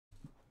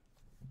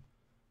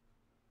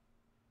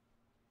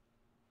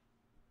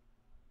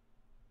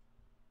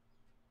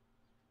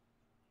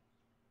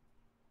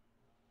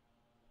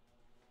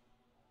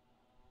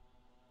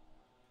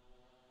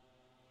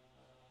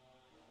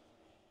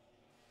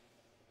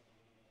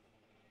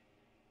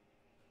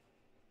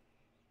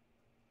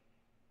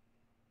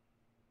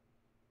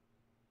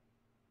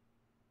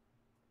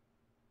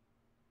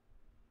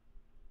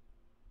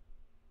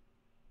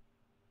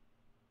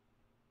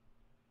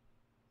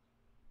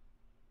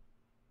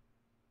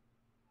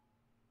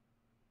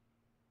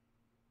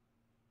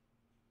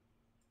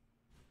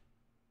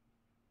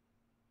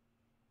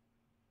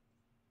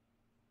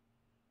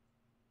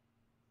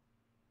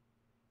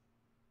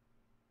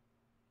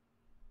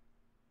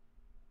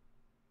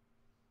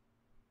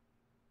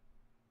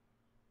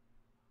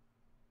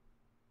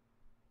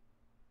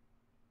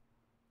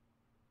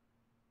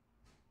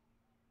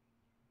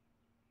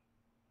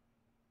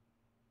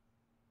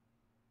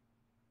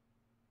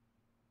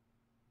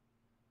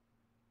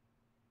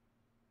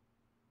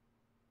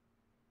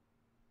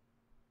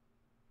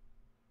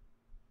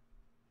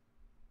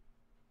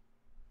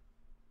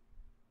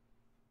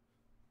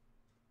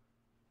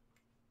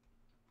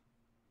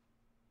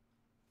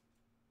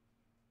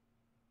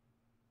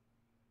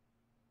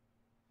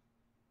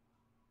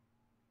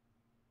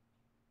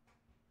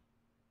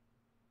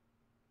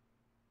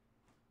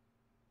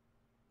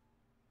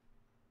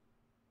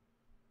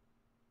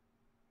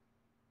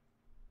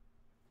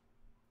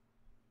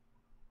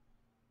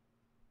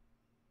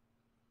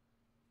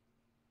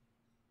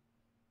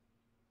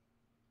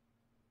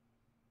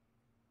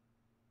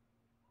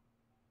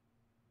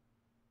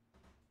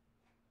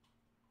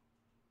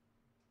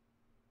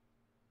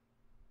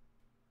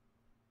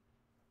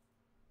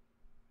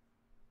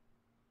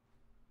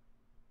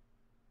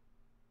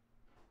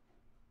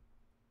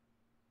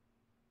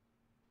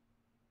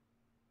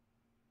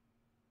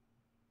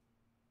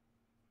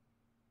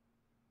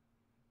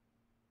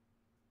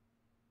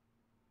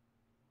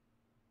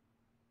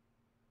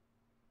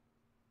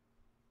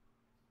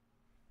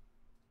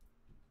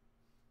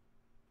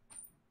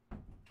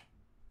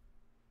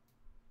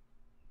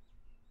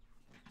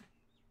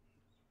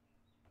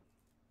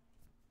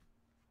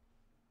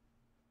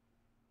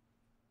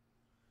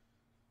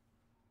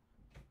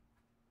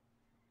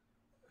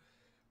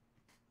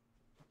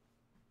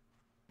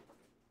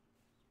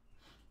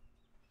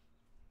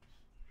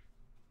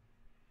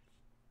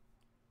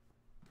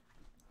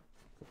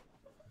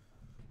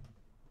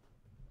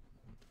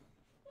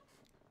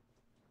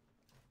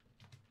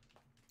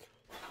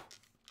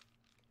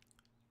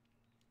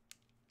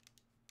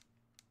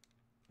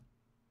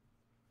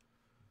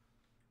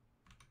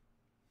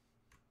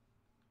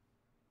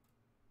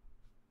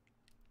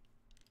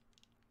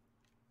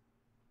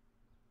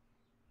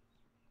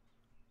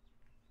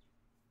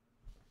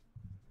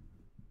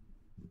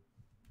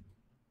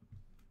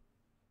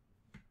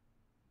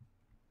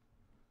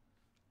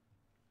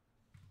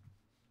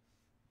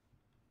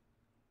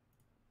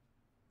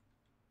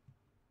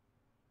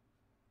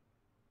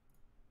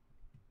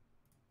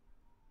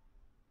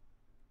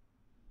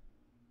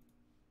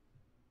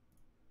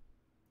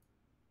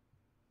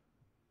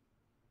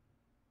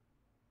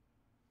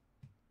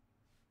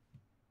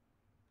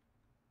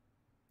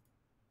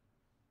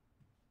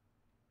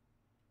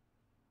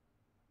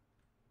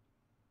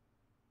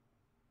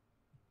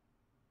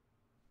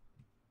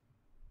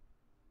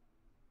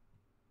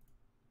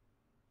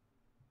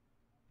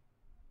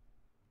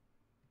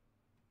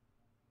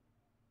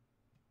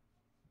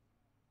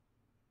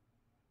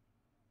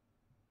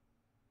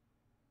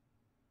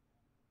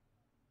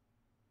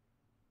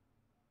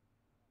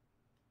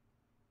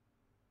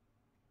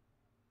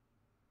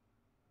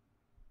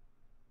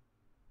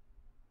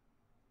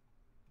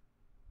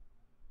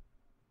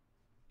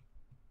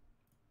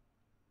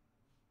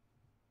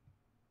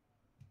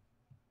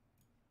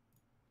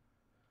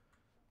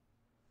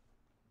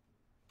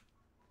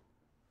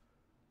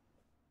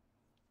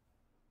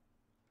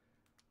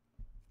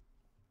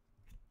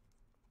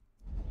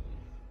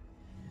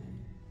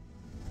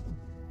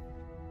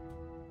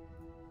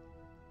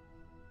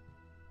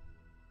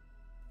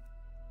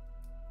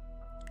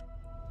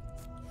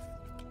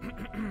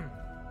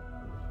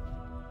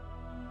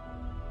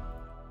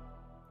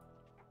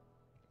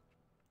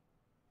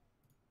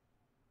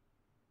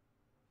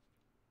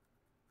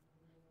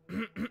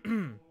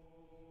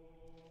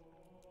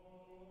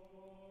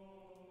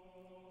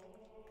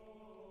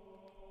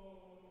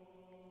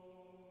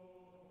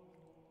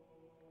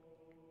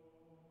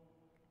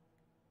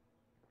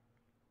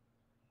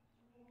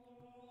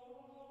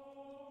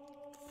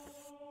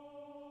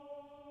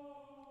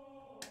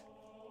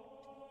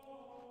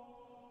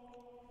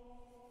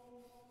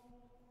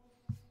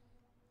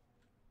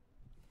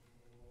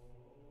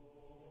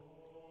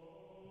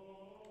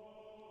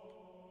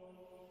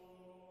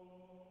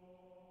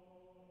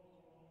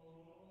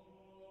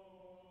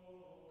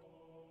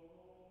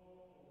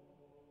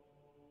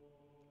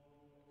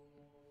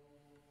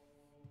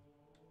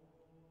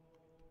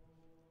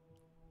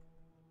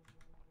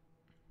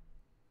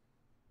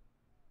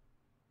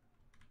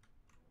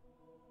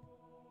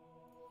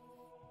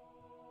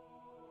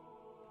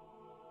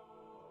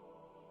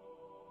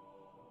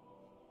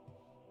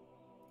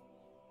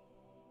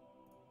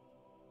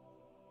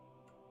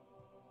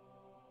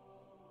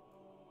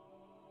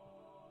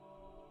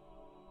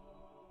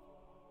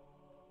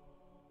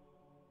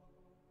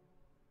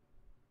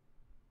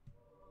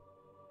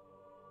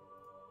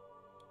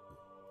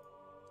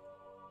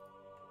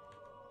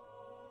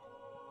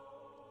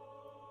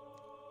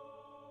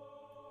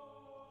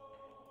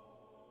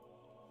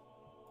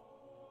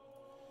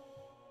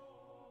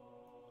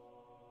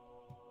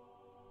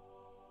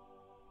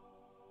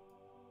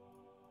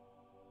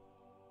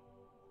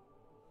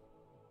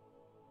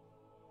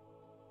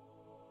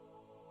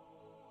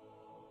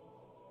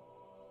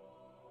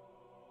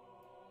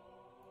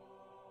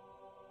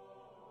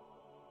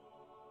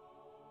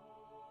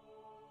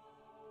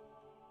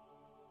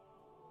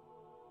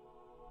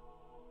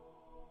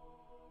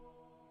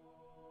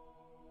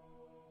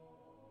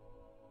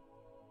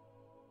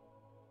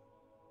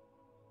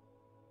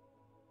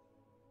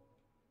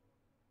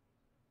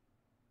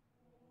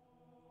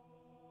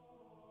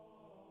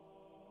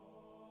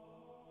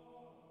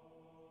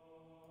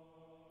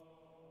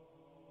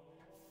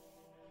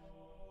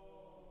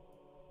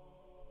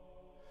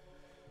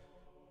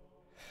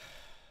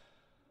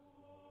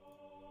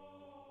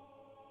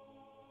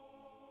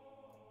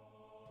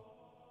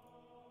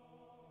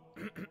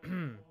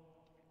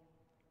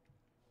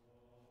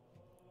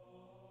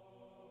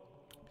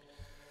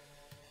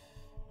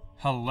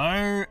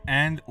Hello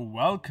and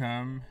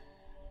welcome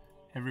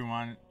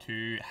everyone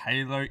to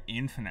Halo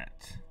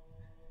Infinite.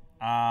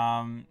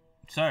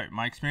 So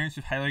my experience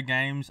with Halo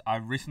games,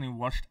 I've recently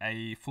watched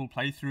a full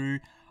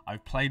playthrough.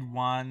 I've played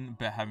one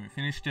but haven't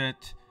finished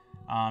it.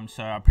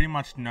 So I pretty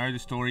much know the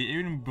story.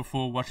 Even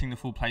before watching the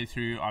full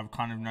playthrough, I've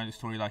kind of know the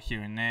story like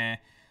here and there.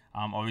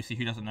 Obviously,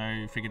 who doesn't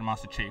know freaking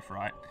Master Chief,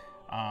 right?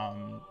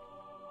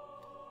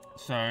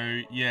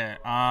 So yeah,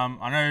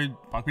 I know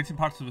like bits and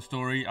parts of the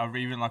story. I've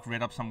even like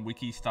read up some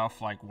wiki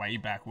stuff like way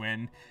back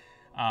when.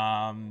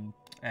 Yeah, I'm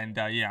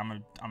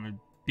a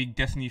big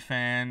Destiny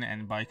fan,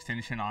 and by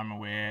extension, I'm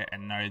aware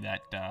and know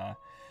that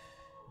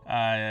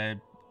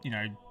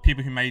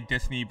people who made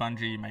Destiny,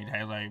 Bungie made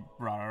Halo,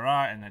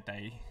 and that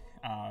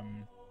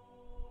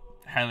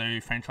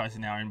Halo franchise is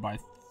now owned by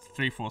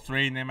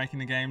 343, and they're making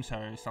the game,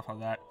 so stuff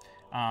like that.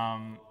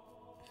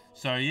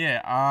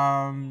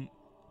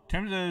 In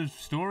terms of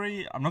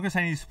story, I'm not gonna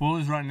say any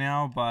spoilers right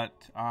now, but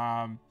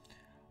I'm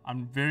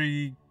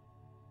very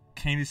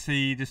keen to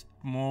see just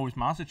more with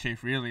Master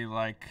Chief. Really,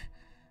 like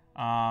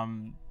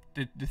the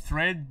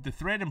thread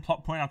and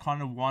plot point I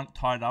kind of want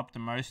tied up the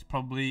most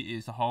probably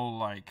is the whole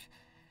like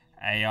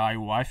AI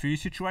waifu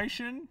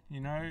situation.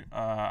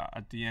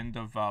 At the end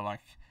of like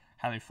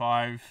Halo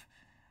 5,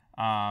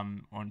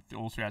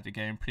 all throughout the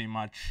game, pretty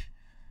much.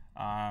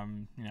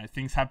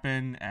 Things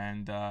happen,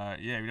 and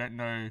we don't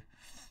know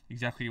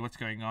exactly what's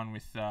going on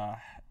with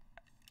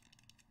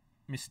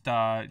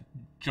Mr.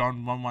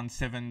 John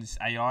 117's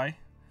AI.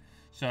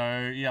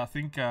 So yeah, I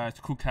think it's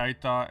a cool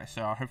character.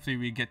 So hopefully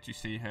we get to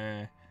see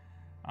her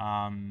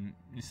in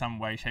some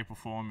way, shape, or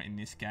form in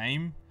this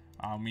game.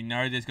 We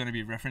know there's going to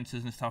be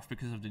references and stuff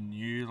because of the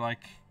new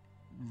like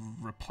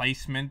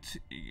replacement,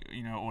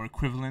 or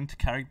equivalent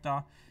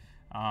character.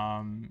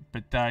 And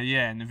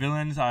the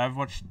villains I've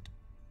watched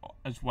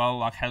as well,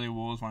 like Halo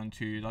Wars 1 and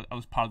 2. That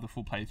was part of the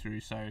full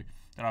playthrough, so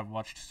that I've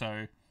watched. So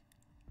it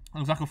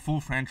was like a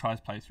full franchise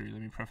playthrough.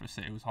 Let me preface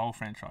it. It was a whole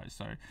franchise.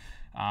 So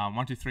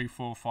 1, 2, 3,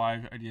 4,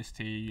 5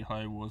 ODST,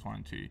 Halo Wars 1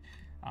 and 2.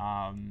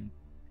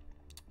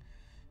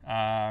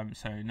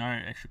 So no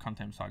extra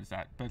content besides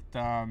that. But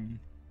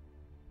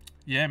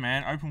yeah,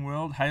 man, open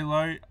world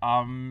Halo.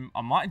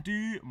 I might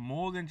do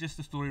more than just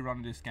the story run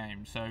of this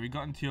game. So we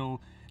got until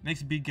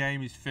next big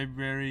game is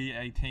February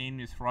 18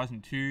 with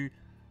Horizon 2.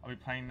 I'll be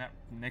playing that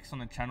next on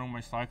the channel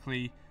most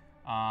likely.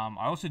 I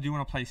also do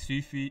want to play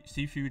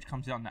Sifu, which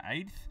comes out on the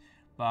 8th,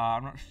 but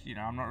I'm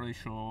not really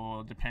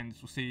sure.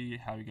 Depends. We'll see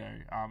how we go.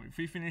 If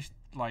we finish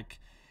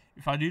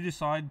if I do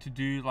decide to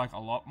do like a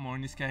lot more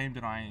in this game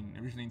than I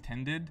originally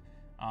intended,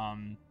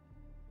 and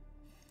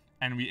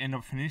we end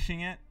up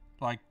finishing it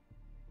like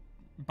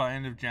by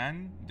end of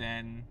Jan,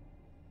 then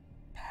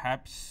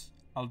perhaps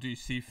I'll do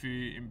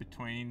Sifu in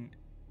between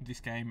this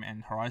game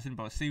and Horizon.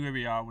 But I'll see where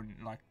we are when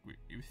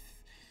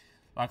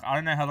I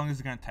don't know how long this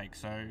is going to take,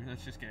 so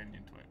let's just get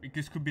into it.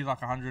 This could be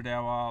like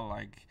 100-hour,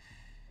 like,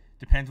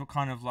 depends what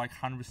kind of, like,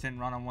 100%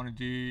 run I want to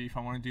do. If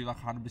I want to do, like,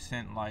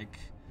 100%, like,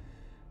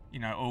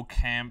 all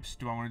camps,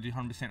 do I want to do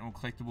 100% all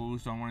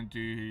collectibles? Do I want to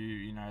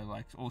do,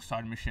 like, all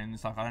side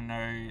missions? Like, I don't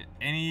know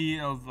any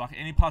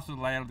parts of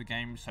the layout of the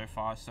game so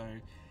far, so,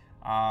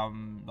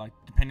 like,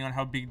 depending on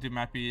how big the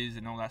map is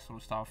and all that sort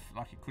of stuff,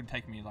 like, it could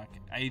take me, like,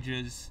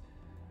 ages.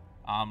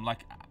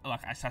 Like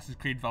Assassin's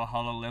Creed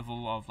Valhalla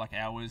level of like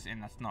hours,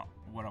 and that's not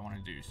what I want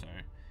to do. So,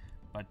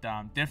 but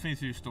definitely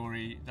through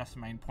story, that's the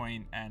main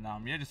point. And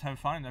just have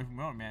fun in the open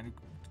world, man.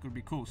 It's gonna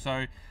be cool.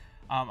 So,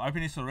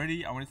 open this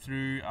already. I went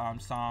through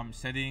some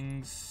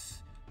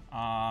settings.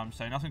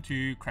 So nothing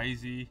too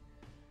crazy,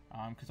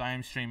 because I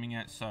am streaming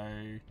it.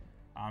 So,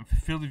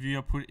 field of view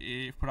I put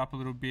up a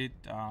little bit.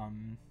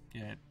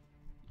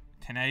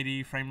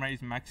 1080 frame rate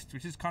is maxed,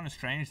 which is kind of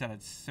strange that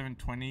it's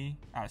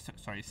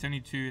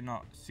 72,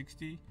 not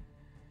 60.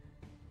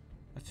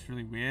 That's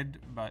really weird,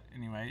 but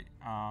anyway,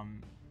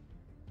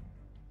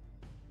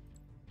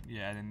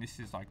 then this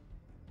is like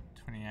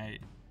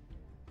 28.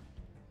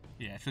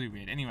 Yeah, it's really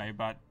weird. Anyway,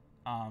 but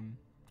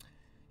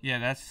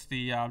that's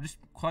the just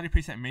quality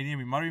preset medium.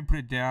 We might even put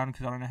it down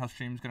because I don't know how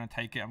stream's gonna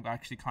take it. I'm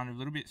actually kind of a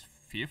little bit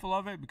fearful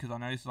of it because I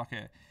know it's like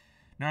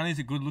not only is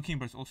it good looking,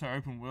 but it's also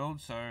open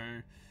world, so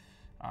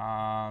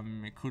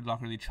it could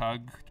like really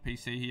chug the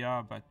PC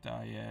here, but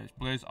it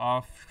blurs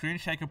off. Screen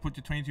shaker put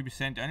to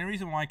 22%. The only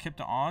reason why I kept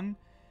it on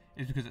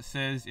is because it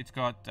says it's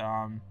got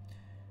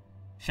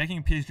shaking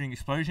appears during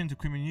explosions,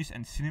 equipment use,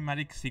 and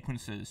cinematic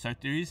sequences. So if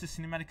there is a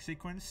cinematic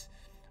sequence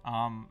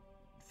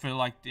for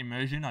like the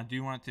immersion, I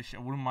do want it to.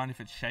 I wouldn't mind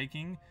if it's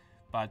shaking,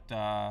 but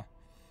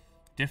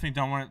definitely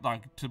don't want it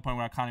like to the point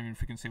where I can't even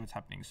freaking see what's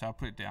happening. So I'll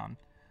put it down.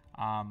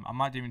 I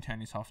might even turn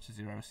this off to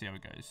 0, see how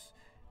it goes.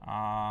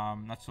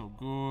 That's all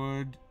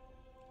good.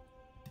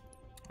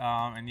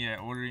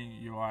 Ordering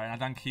UI, and I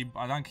done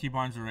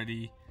keybinds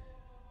already.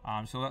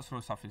 So that sort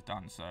of stuff is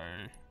done. So,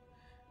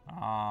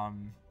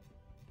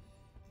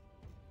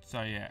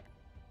 yeah,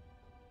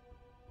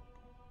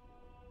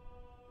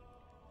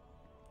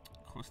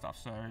 cool stuff.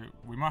 So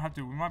we might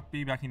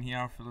be back in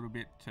here for a little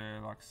bit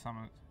to like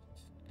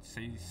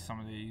see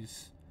some of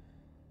these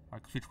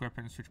like switch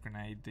weapon, switch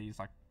grenade, these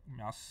like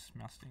mouse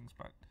things,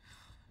 but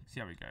see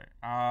how we go.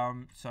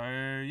 So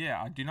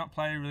yeah, I do not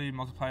play really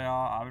multiplayer.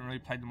 I haven't really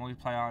played the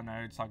multiplayer. I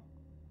know it's like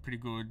pretty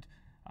good,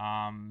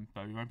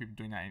 but we won't be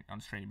doing that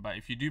on stream. But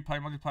if you do play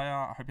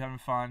multiplayer, I hope you're having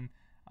fun.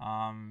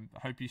 I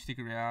hope you stick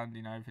around.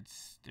 You know, if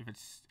it's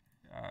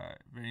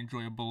very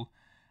enjoyable.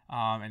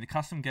 And the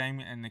custom game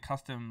and the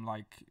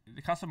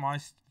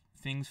customized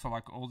things for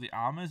like all the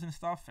armors and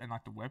stuff and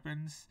like the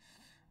weapons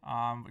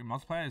in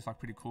multiplayer is like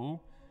pretty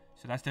cool.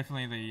 So that's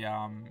definitely the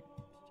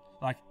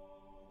like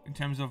in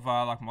terms of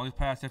like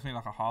multiplayer, it's definitely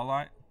like a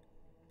highlight.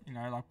 You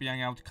know, like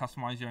being able to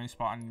customize your own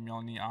Spartan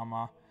Mjolnir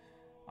armor.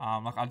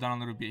 Like I've done a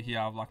little bit here.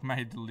 I've like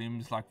made the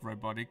limbs like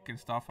robotic and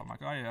stuff. I'm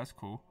like, oh yeah, that's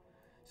cool.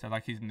 So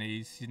like his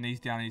knees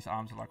down and his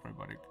arms are like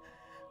robotic,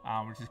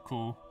 which is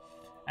cool.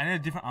 And there are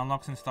different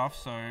unlocks and stuff.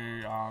 So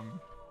yeah,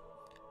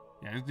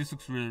 this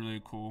looks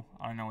really cool.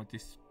 I don't know what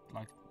this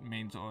like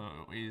means or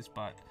is,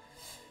 but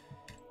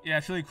yeah,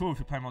 it's really cool if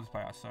you play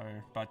multiplayer. So,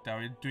 but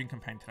we're doing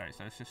campaign today,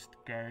 so let's just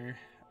go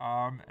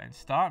and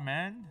start,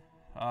 man.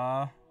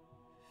 Here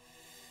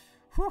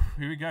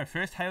we go.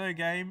 First Halo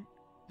game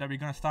that we're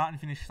gonna start and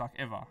finish like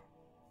ever.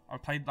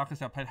 Like I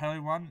said, I played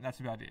Halo 1. That's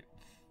about it.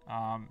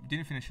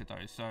 Didn't finish it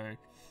though. So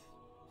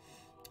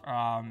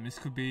this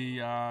could be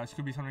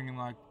something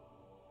like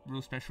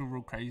real special,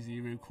 real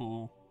crazy, real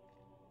cool.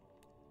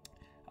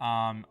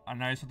 I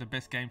know it's not the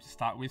best game to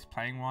start with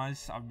playing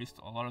wise. I've missed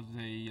a lot of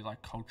the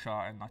like culture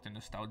and like the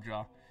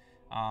nostalgia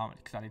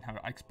because I didn't have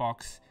an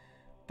Xbox.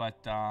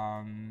 But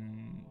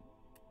I'm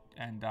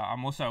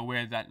also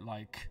aware that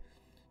like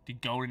the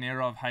golden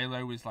era of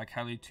Halo was like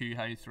Halo 2,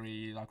 Halo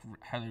 3, like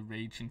Halo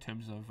Reach in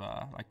terms of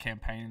like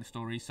campaign and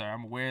story. So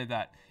I'm aware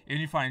that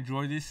even if I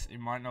enjoy this, it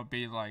might not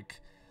be like,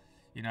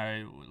 you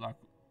know, like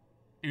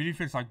even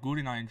if it's like good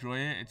and I enjoy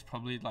it, it's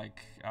probably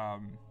like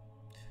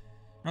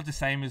not the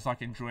same as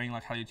like enjoying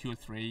like Halo 2 or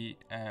 3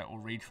 or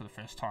Reach for the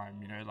first time,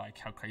 you know, like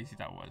how crazy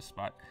that was.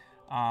 But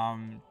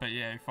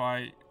yeah,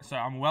 so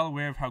I'm well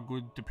aware of how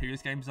good the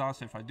previous games are.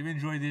 So if I do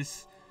enjoy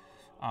this,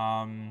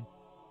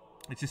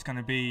 it's just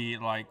gonna be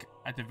like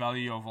at the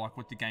value of like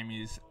what the game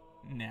is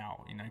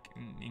now, you know.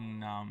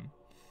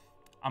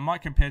 I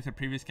might compare it to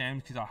previous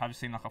games because I have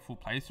seen like a full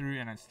playthrough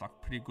and it's like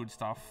pretty good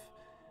stuff.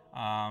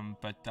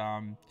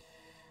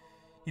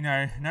 You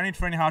know, no need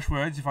for any harsh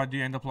words if I do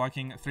end up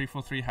liking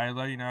 343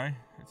 Halo, you know,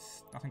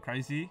 it's nothing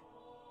crazy.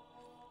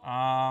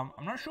 I'm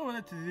not sure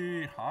whether to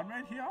do hard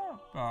mode here,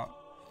 but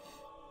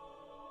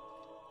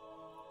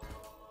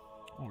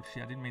oh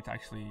shit, I didn't mean to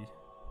actually.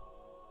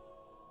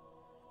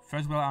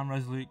 First well armed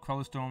resolute,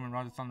 Queller Storm and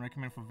Rise of Sun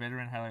recommended for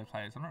veteran Halo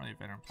players. I'm not really a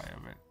veteran player,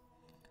 but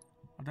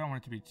I don't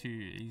want it to be too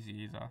easy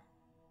either.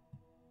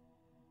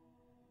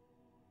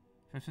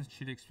 First person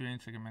shooter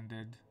experience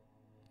recommended.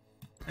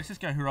 Let's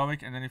just go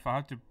heroic, and then if I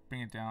have to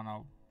bring it down,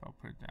 I'll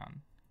put it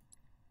down.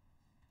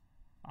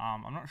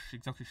 I'm not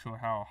exactly sure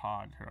how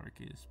hard heroic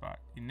is, but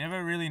you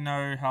never really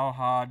know how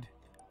hard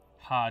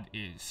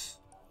is.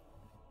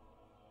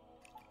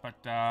 But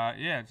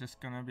yeah, it's just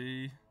gonna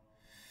be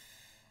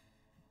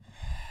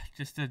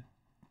just a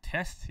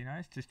test, you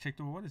know. Just check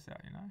the waters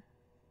out, you know.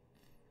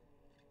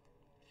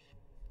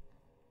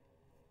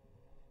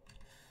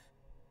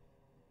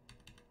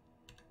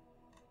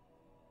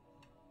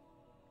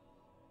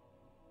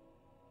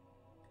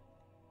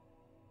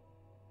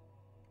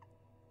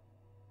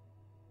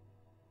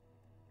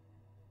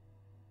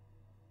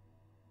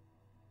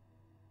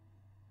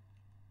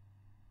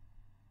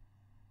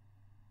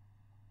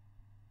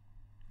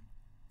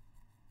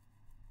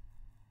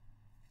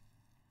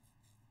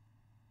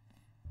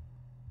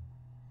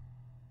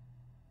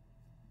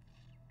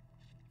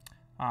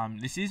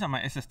 This is on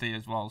my SSD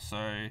as well,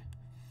 so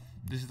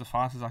this is the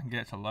fastest I can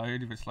get it to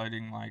load. If it's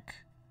loading, like,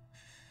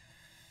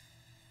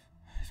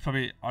 it's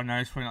probably, I know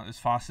it's probably not as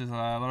fast as a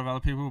lot of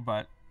other people,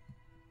 but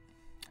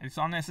it's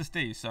on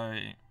SSD, so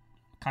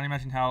can't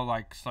imagine how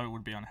like slow it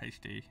would be on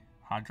HD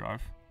hard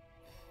drive.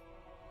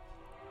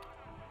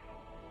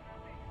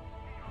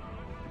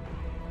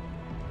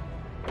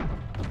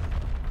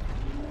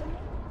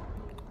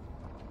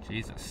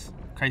 Jesus,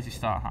 crazy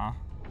start, huh?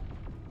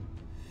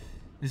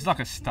 This is like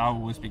a Star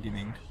Wars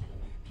beginning.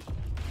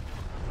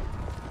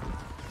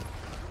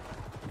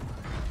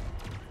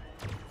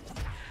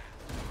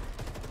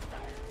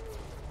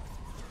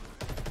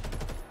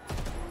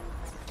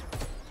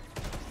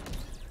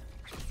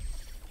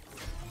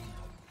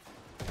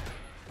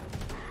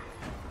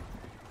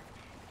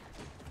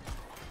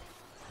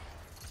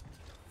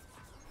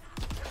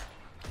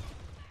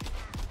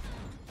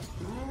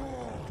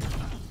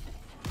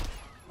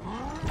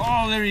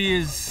 Oh, there he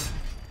is.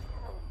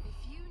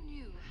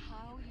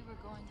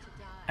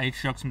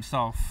 H-Shocks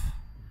himself.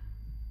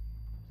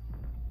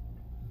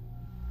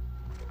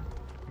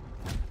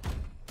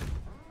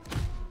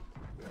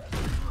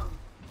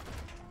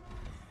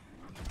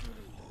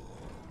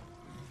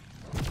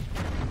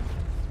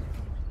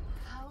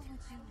 How would you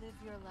live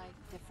your life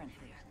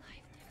differently?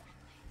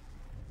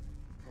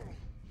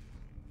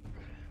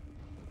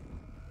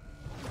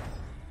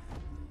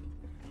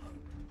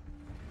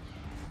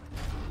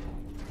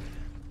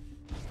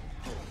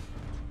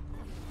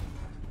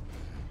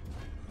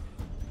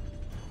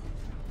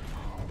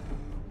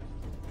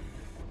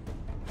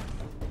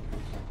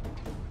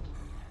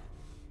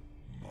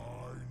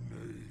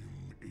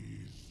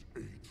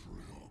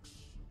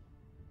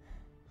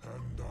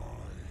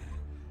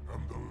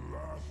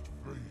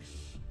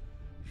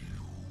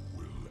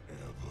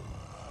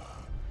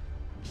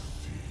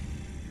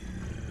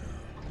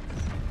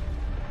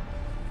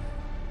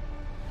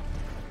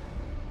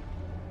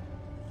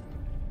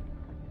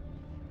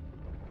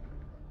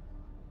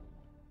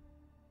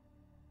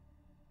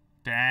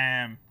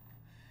 Damn.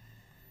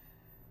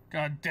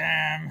 God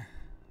damn.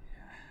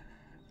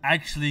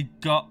 Actually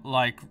got,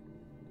 like,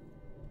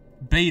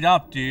 beat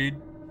up,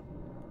 dude.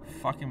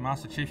 Fucking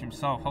Master Chief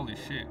himself. Holy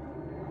shit.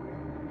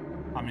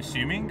 I'm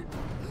assuming.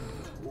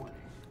 Warning.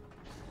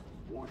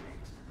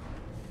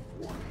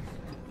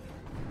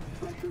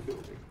 Pressure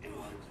building in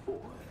lines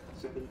 4,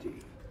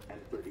 17,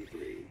 and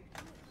 33.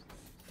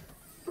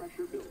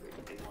 Pressure building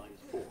in lines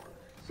 4,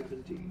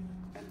 17,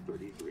 and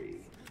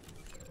 33.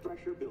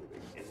 Pressure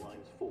building in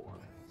lines 4,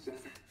 7.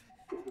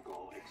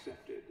 Protocol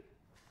accepted.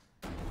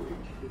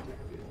 Breach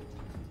detected.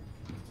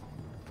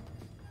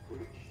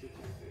 Breach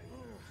detected.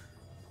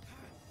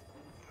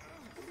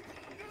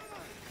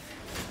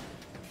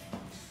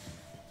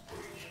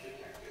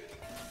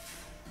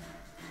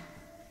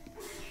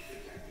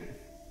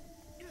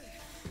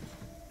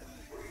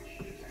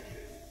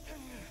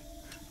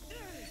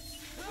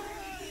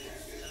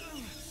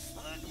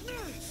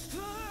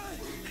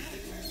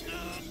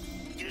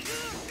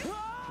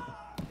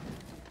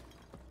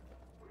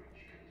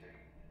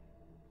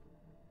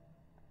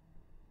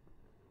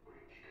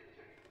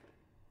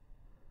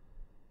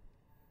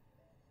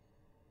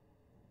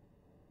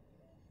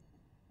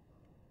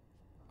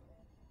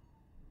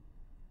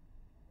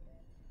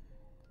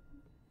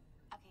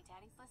 Okay,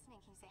 Daddy's listening.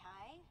 Can you say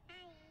hi? Hi.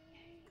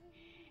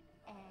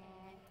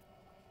 And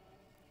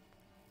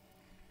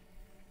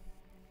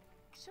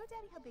show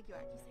Daddy how big you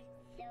are. Can you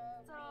say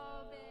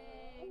so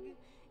big?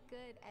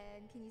 Good.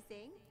 And can you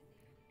sing?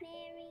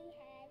 Mary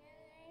had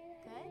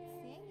a Good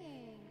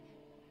singing.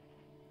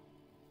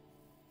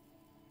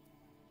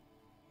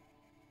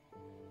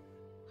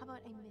 How about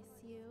I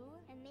miss you?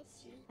 I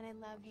miss you. And I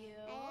love you.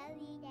 I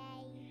love you,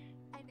 Daddy.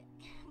 And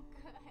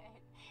good.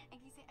 And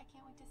can you say I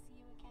can't wait to see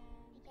you again?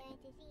 I can't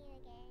wait to see you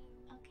again.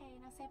 Okay,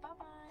 now say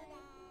bye-bye.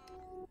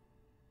 Bye.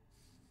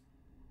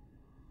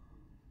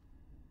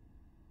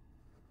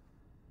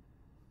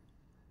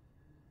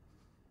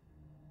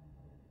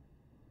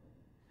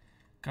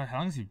 God, how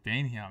long has he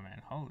been here,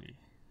 man? Holy.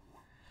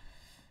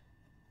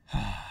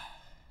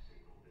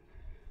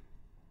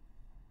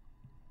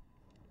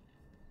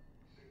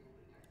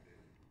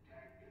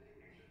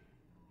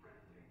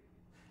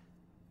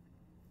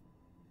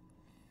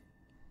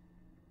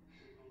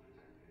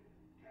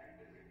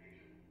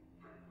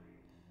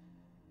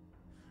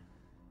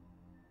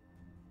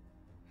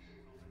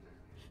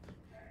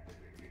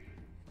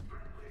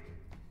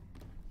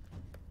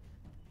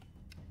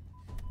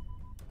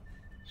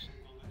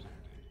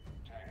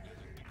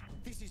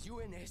 This is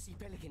UNSC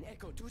Pelican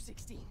Echo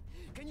 216.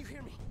 Can you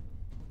hear me?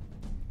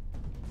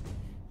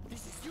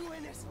 This is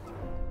UNS.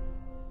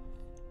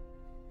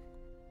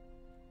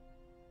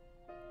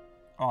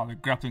 Oh, the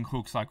grappling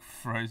hook's like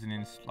frozen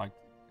in, like,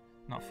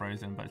 not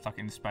frozen, but it's like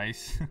in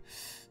space.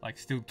 Like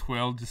still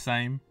twirled the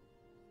same.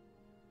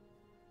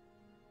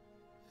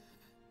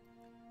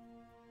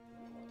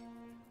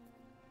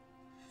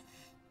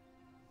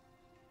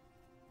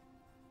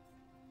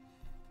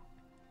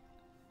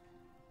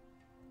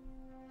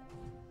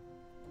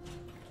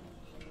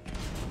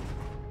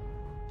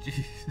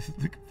 Jesus,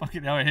 look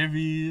fucking how heavy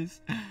he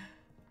is.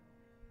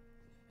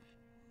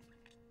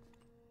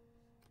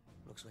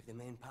 Looks like the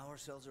main power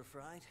cells are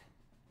fried.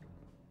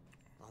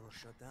 Auto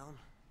shut down.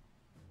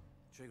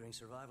 Triggering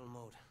survival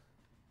mode.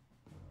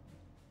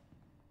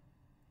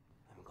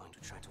 I'm going to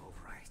try to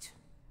overwrite.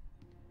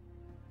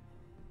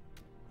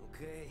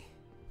 Okay.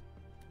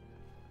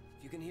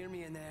 If you can hear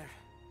me in there,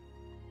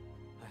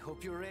 I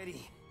hope you're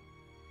ready.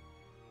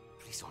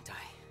 Please don't die.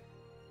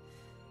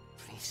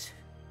 Please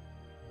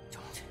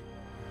don't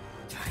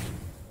die.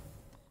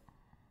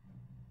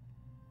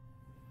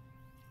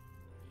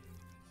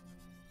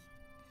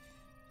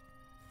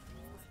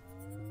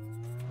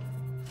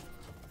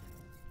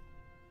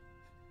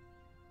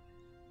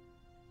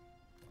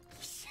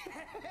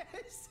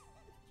 Yes!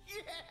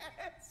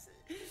 Yes!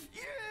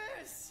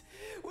 Yes!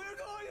 We're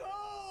going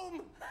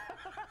home!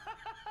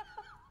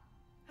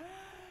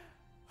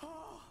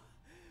 Oh,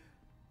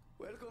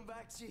 welcome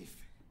back, Chief.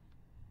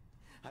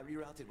 I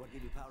rerouted what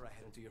little power I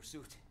had into your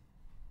suit.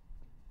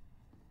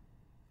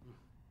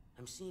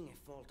 I'm seeing a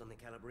fault on the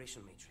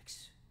calibration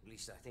matrix. At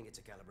least I think it's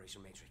a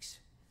calibration matrix.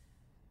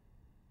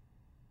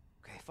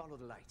 Okay, follow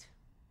the light.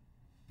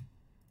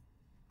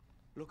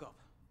 Look up.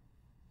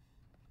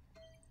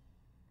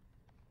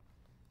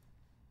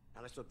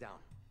 Now let's look down.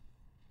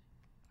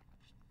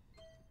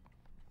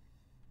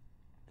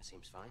 That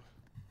seems fine.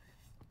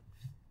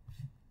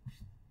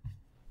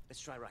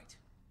 Let's try right.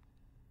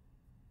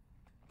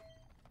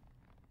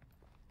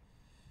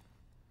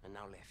 And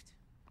now left.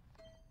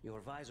 Your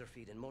visor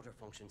feed and motor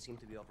function seem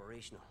to be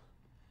operational.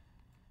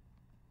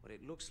 But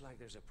it looks like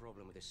there's a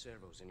problem with the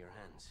servos in your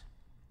hands.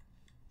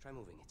 Try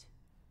moving it.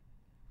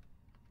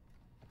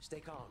 Stay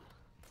calm.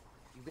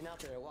 You've been out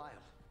there a while.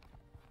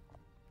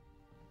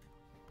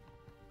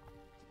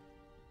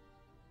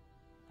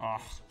 Oh. I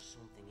saw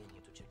something in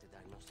here to check the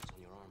diagnostics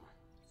on your armor.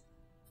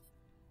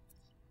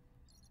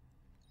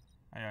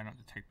 AI not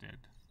detected.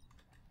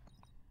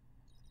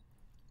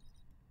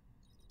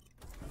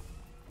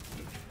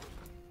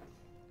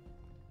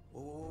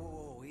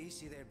 Whoa,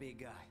 Easy there, big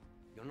guy.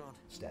 You're not.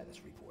 Status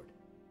report.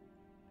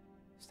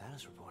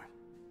 Status report?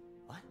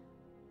 What?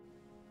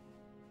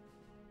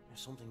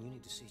 There's something you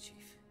need to see,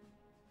 Chief.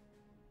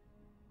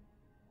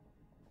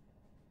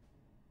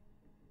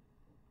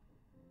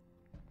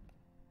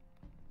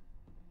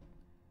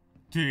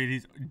 Dude,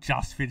 he's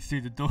just fits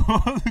through the door.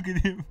 Look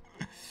at him.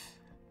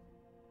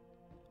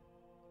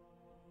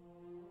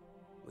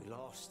 We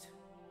lost.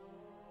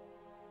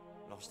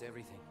 Lost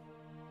everything.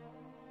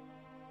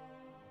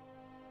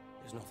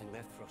 There's nothing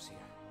left for us here.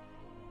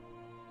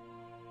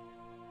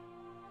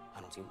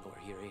 I don't even know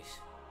where here is.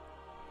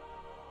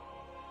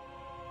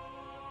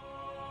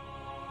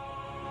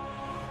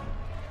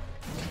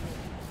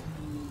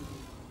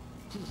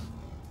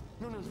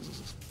 No, no, no,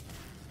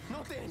 no.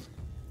 Not then.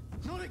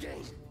 Not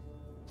again.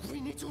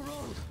 We need to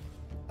run.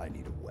 I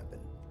need a weapon.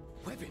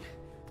 Weapon?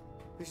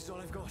 This is all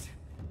I've got.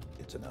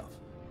 It's enough.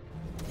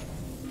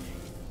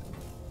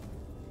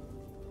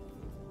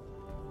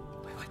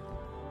 Wait, what?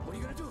 What are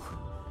you gonna do?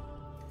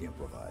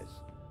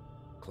 Improvise.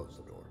 Close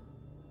the door.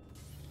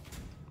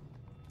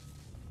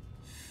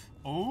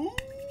 Oh,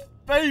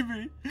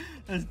 baby.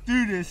 Let's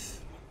do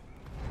this.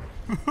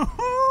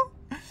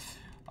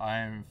 I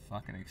am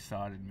fucking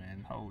excited,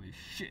 man. Holy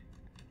shit.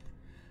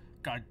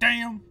 God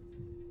damn.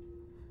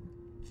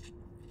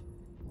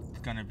 It's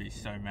gonna be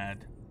so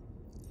mad.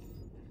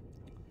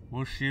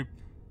 Warship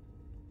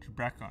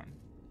Gibracon.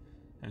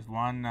 There's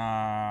one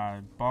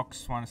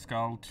box, one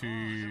skull,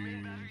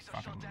 two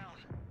fucking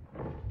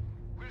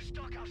We're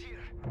stuck out here.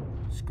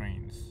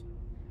 screens.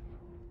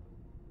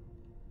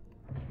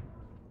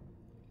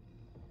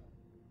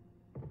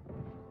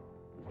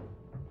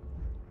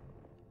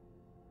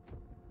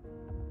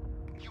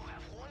 You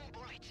have one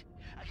bullet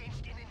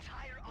against an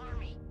entire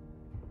army.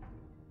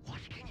 What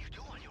can you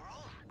do on your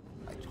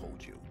own? I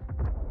told you.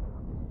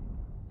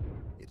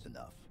 It's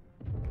enough.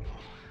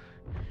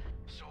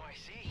 So I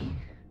see.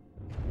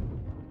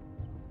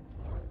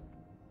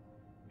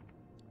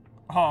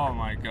 Oh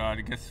my god,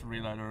 it gets to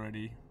reload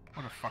already.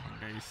 What a fucking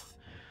beast.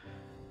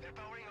 They're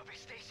powering up a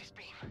stasis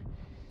beam.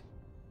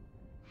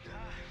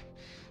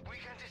 We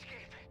can't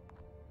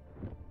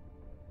escape.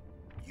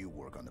 You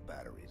work on the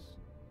batteries.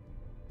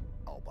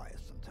 I'll buy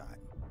us some time.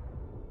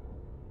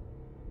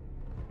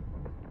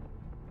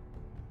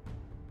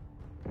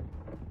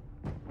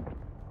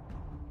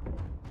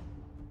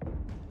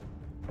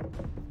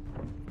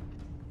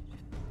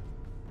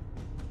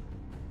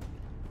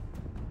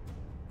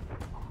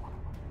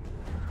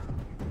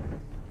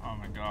 Oh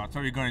my god, I thought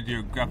you were going to do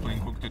a grappling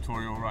hook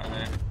tutorial right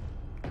there.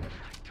 I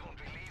don't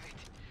believe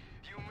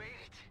it. You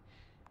made it.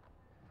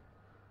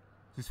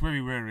 Is this where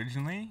we were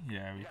originally?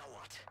 Yeah, Now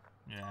what?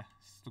 yeah,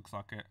 looks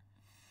like it.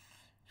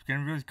 You can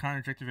reveal his current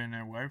objective in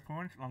a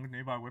waypoint, along with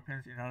nearby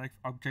weapons, inanimate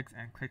objects,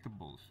 and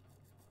collectibles.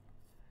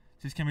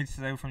 This can be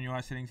disabled from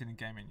UI settings in the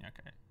game menu.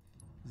 Okay.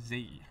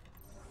 Z.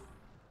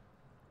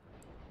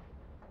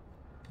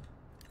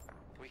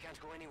 We can't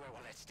go anywhere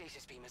while that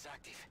stasis beam is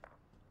active.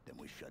 Then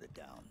we shut it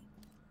down.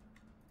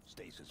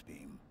 Stasis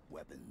beam,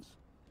 weapons,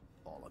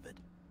 all of it.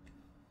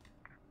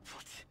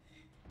 But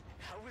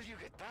how will you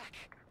get back?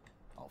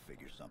 I'll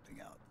figure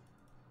something out.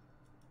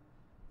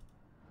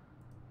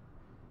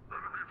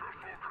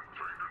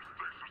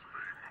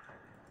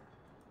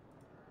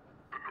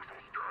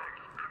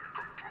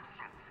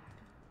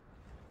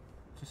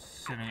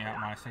 Just setting out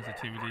my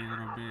sensitivity a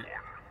little bit.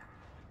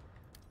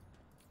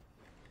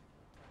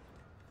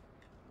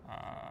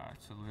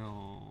 It's a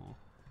little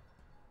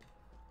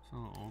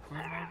awkward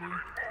maybe.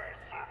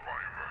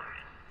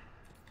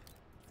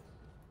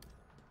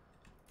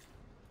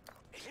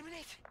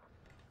 Eliminate?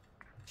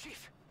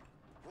 Chief,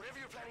 whatever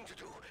you're planning to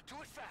do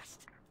it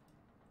fast.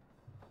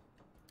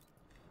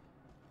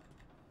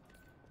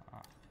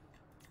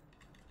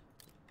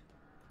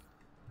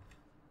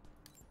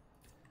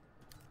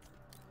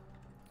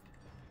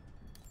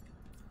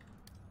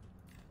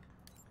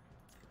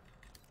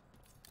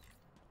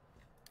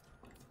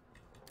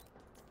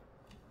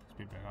 It's a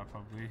bit better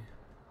probably.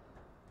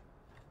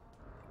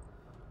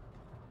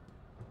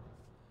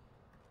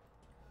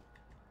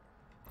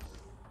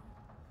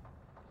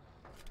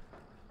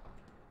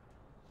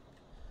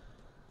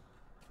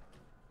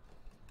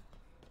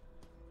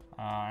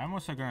 I'm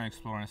also going to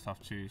explore and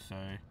stuff too, so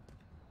if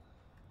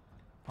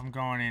I'm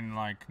going in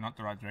like not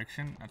the right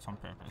direction, that's on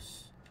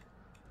purpose.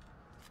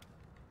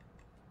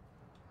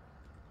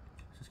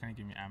 It's just going to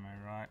give me ammo,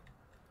 right?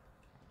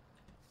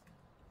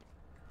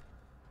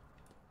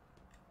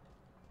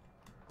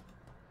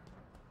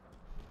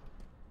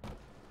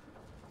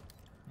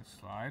 Let's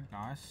slide,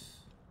 nice.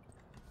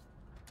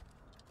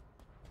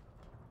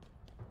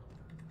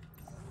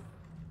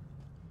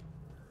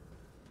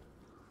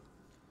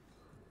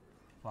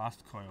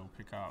 Blast coil,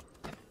 pick up.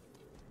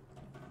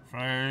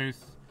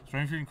 Froze.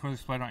 Strange shooting coil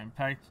explode on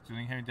impact,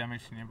 dealing heavy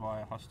damage to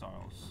nearby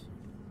hostiles.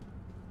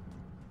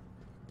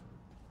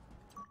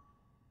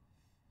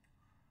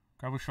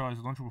 Grapple shot is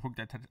a launchable hook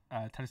that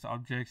attaches to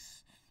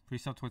objects,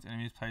 pushes up towards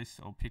enemies' place,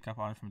 or pick up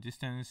items from a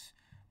distance.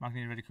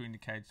 Marking the reticle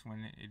indicates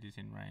when it is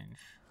in range.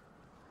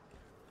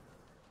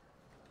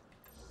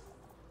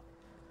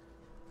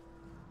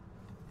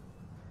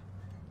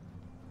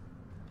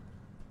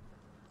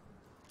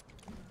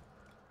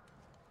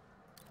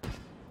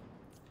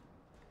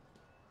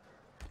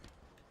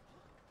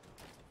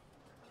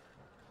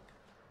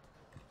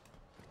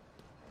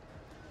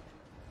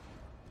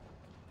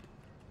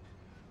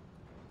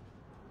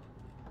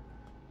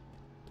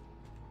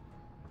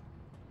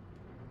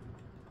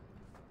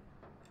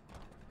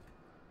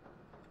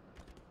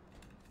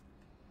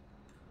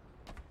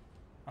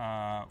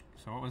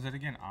 So what was it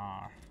again?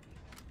 R.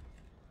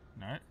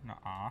 No, not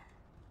R.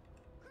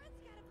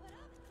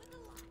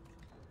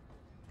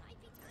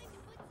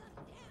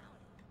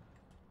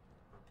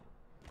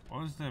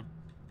 What was the...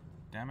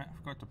 Damn it, I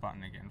forgot the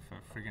button again for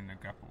friggin' the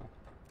grapple.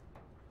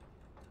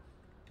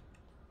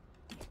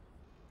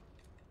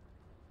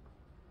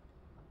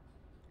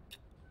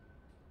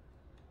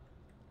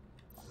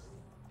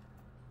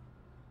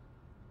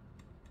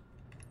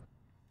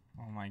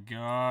 Oh my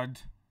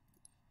god.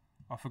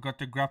 I forgot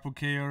the grapple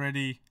key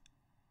already.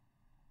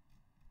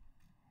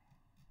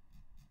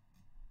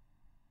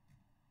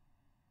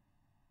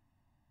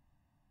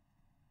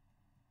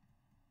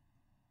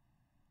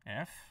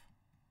 F?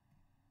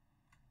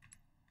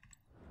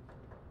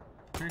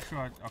 Pretty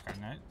sure okay,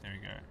 no, there we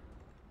go.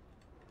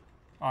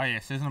 Oh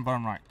yes, there's on the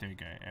bottom right, there we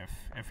go, F.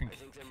 F and I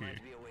think there Q.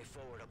 might be a way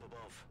forward up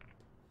above.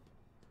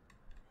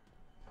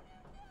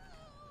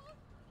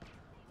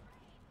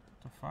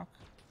 The fuck?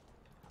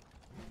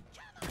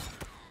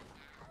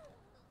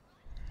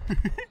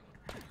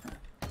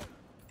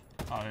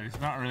 Oh, it's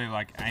not really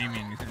like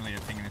aiming isn't really a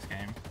thing in this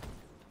game.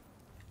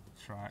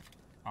 That's right.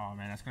 Oh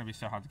man, that's gonna be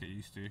so hard to get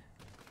used to.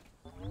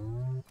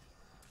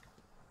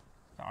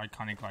 The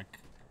iconic like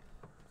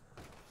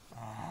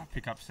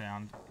pickup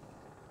sound.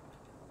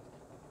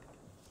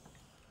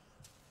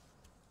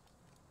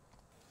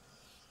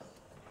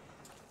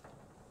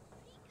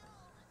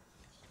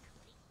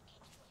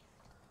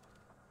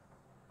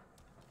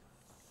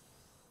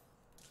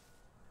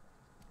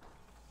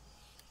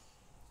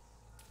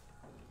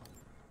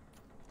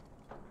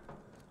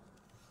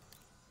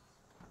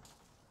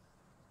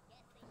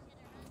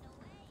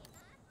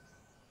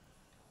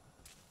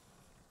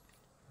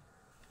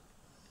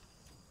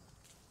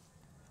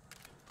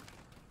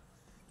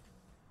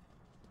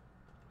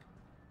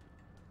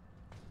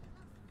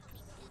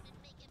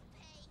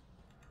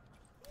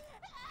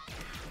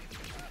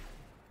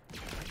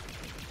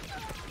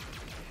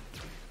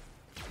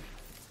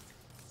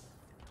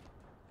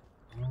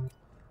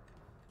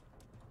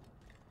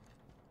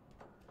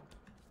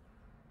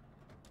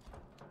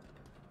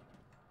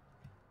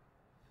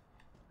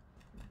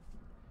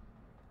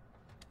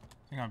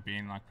 I think I've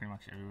been like pretty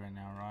much everywhere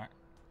now, right?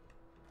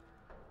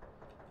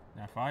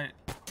 Now if I...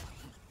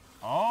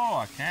 Oh,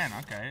 I can,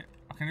 okay.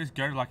 I can just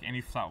go to like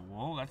any flat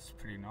wall, that's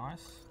pretty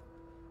nice.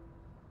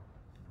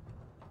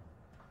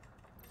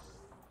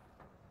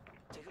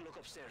 Take a look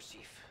upstairs,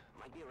 Chief.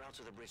 Might be a route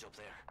to the bridge up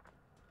there.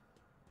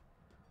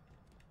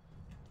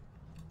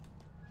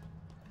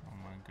 Oh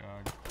my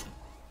god.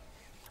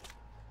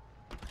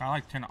 Can I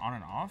like turn it on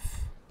and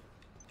off?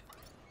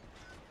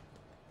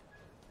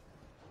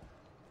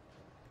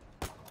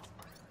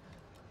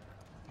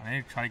 I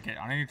need to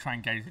try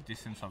and gauge the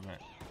distance of it.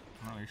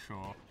 I'm not really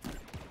sure.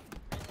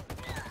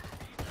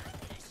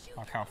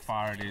 Like how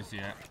far it is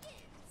yet.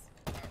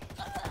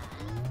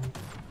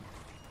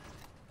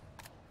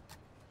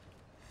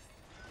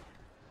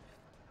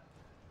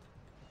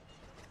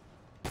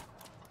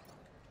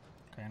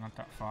 Okay, not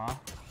that far.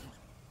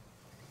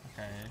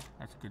 Okay,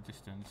 that's a good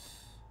distance.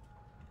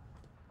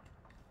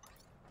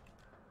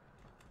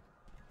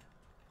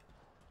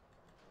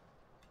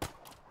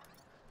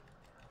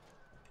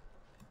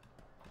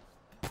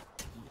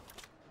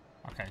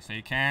 Okay, so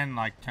you can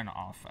like turn it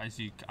off as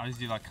you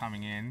like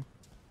coming in.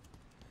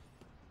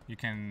 You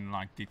can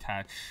like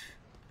detach,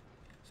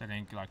 so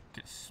then you like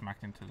get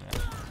smacked into the.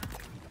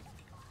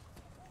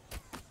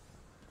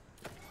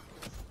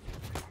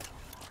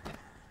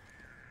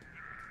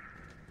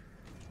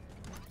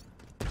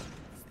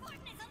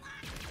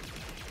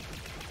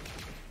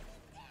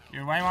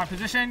 You're away my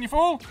position, you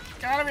fool!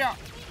 Get out of here!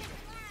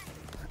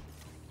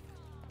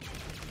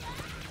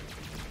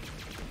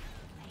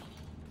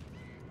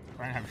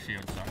 I don't have a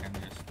shield, so I can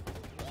just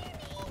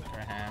go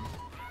ham.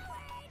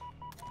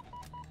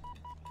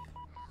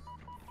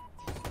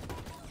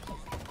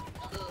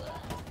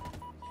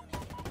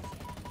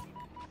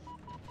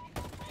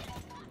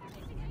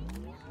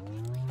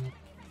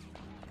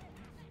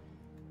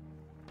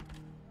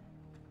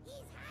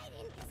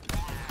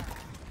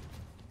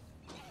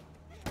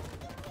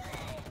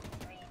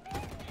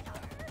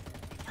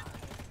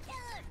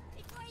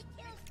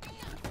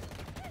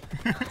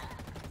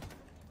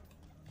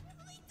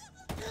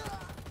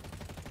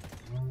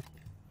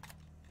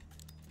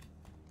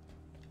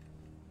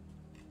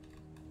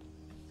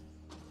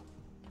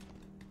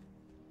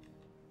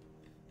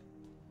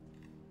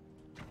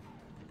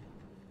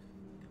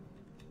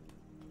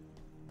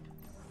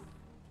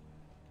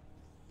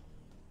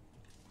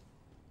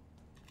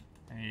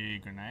 Any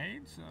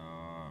grenades?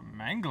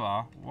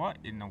 Mangler? What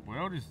in the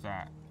world is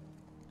that?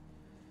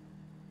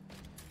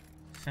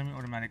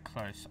 Semi-automatic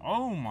close.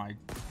 Oh my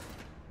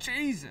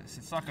Jesus!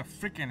 It's like a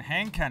freaking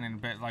hand cannon,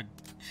 but like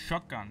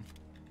shotgun.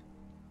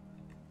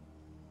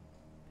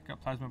 Pick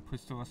up plasma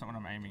pistol. That's not what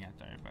I'm aiming at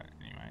though. But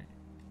anyway,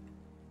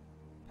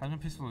 plasma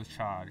pistol is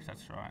charged.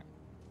 That's right.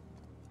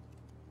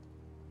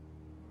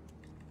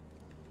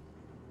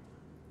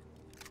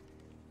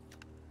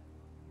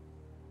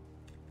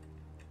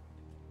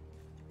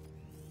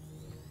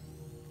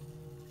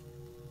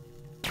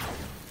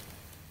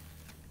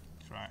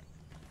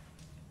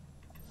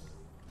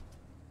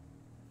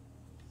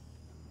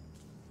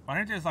 I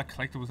wonder if there's like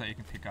collectibles that you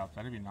can pick up.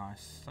 That'd be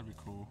nice. That'd be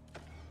cool.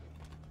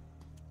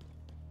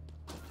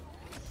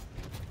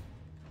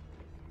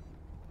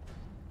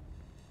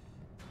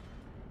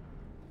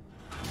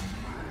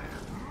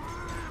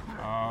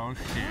 Oh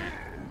shit.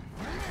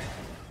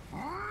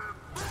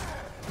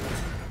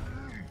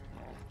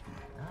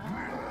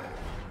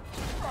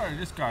 Bro,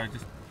 this guy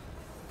just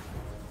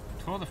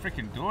tore the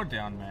freaking door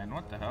down, man.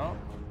 What the hell?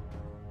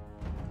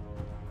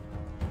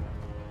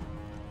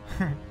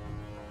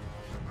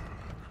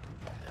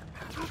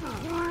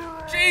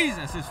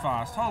 Jesus, is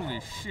fast. Holy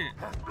shit.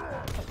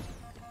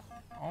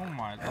 Oh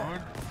my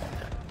lord.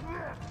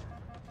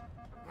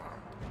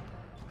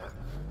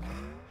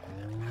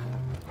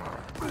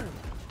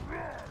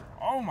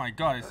 Oh my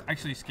god, it's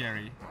actually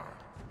scary.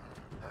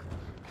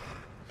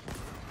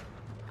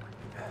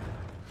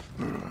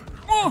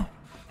 Oh!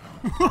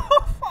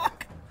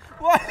 Fuck!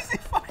 Why is he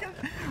fucking...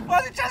 Why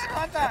is he chasing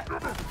like that?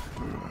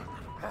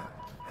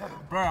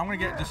 Bro, I'm gonna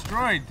get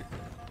destroyed.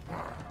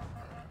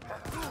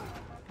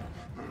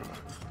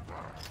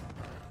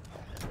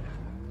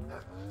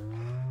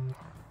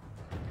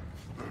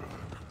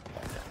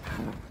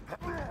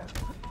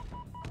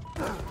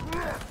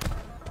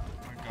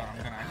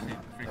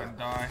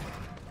 Die.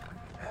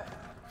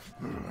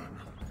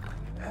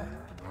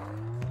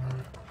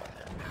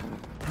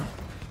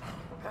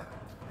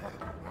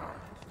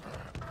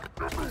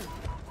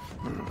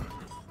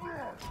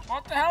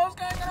 What the hell is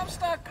going on? I'm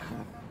stuck.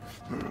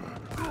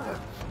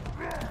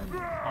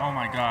 Oh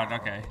my god,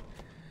 okay.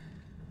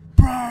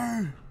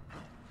 Bro!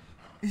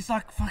 He's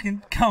like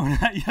fucking coming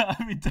at you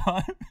every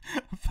time.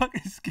 I'm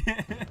fucking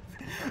scared.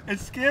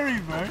 It's scary,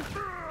 bro.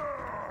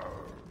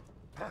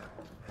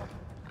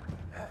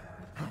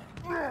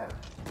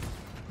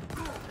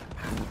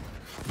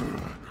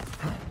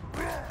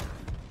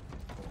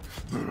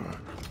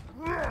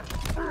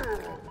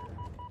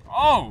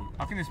 Oh!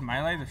 I can just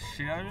melee the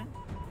shit out of him.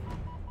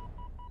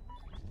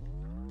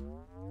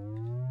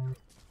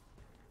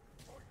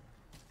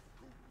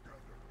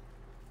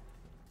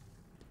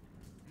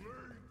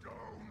 Lay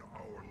down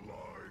our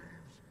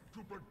lives to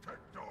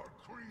protect our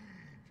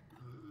creed.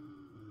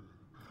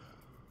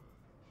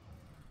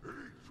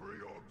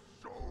 Atriox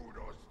showed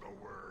us the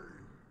way.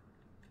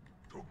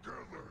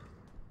 Together,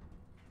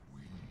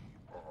 we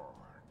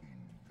are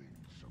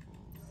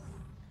invincible.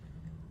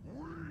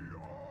 We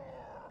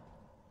are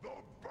the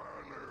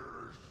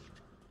banished.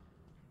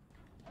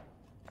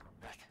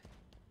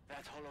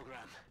 That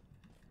hologram.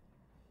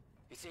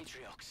 It's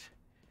Atriox.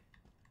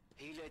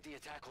 He led the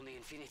attack on the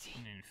Infinity.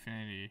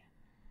 Infinity.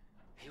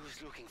 He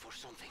was looking for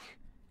something.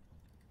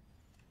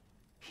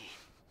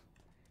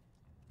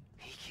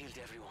 He killed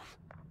everyone.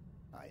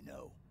 I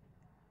know.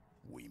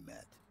 We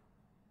met.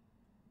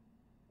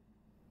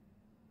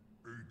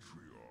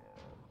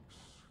 Atriox.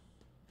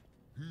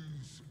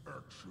 His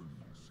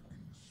actions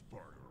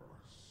inspire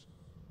us.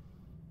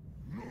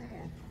 No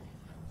more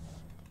prophets.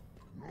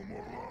 No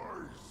more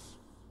lies.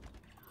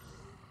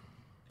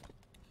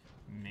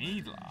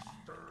 Needler.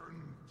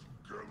 Stand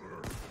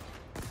together.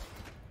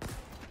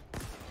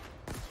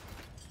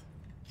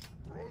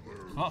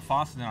 Brothers. It's a lot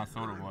faster than I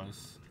thought it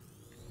was.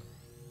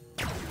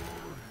 We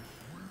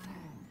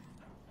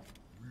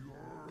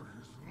are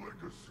his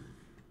legacy.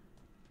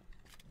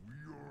 We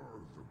are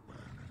the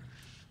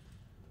banished.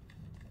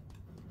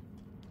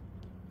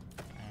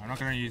 I'm not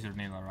going to use a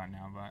Needler right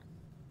now, but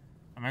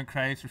I'm going to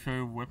create a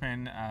refill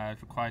weapon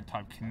required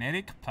type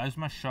kinetic,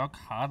 plasma, shock,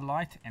 hard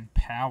light, and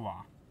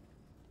power.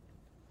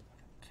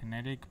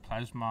 Kinetic,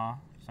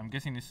 plasma. So I'm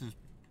guessing this is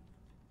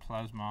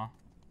plasma.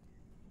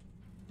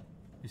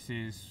 This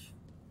is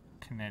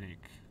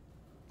kinetic.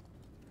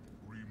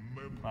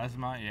 Remember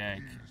Plasma, yeah,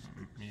 his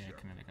yeah,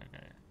 example. kinetic.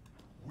 Okay.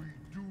 We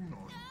do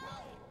not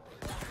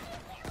bow.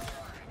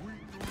 We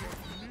do not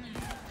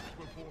kneel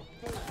before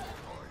false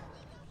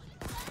idols.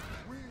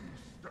 We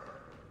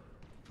stand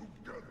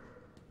together.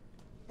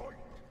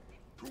 Fight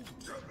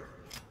together.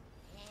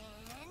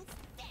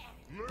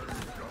 Lay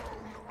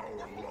down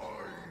our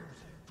lives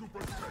to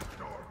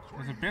protect our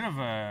There's a creed. bit of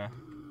a.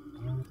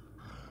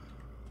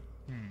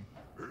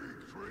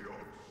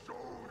 Atriox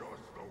showed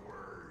us the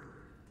way.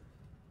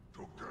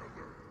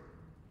 Together,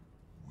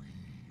 we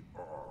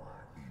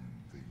are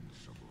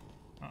invincible.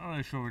 Not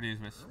really sure what it is,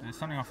 but there's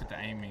something off with the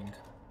aiming.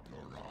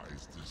 Your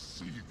eyes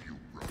deceive you,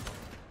 brother.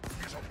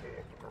 He's a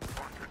more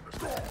fucking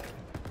strong.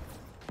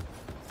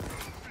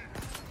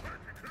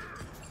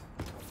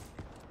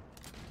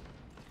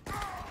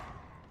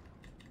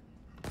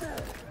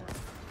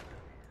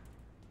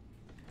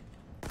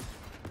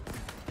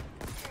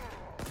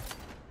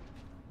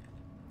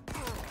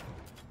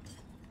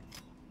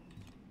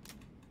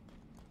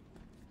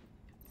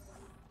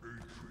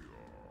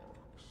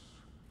 Atriox.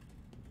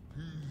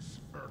 His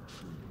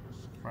actions.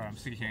 Bro, I'm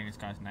sick of hearing this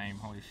guy's name.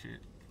 Holy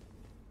shit.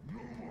 No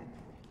more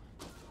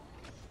prophets.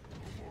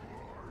 No more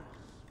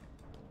lies.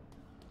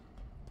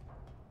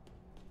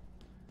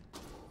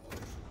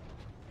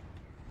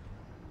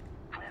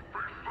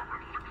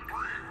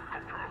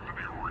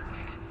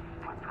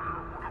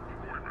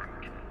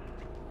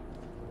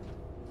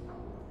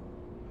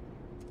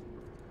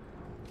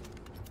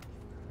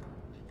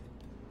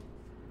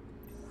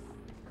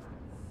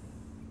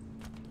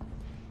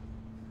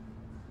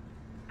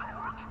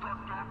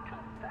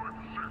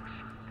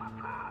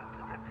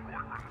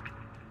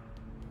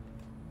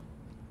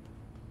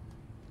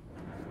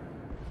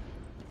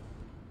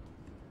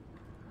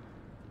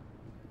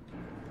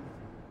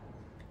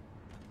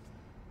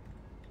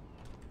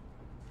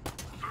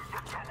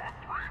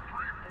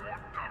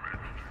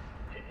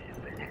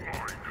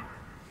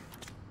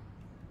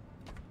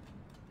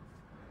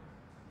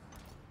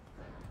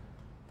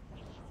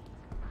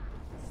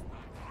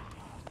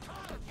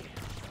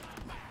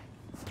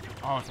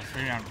 Oh, it's a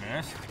 3-round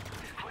burst.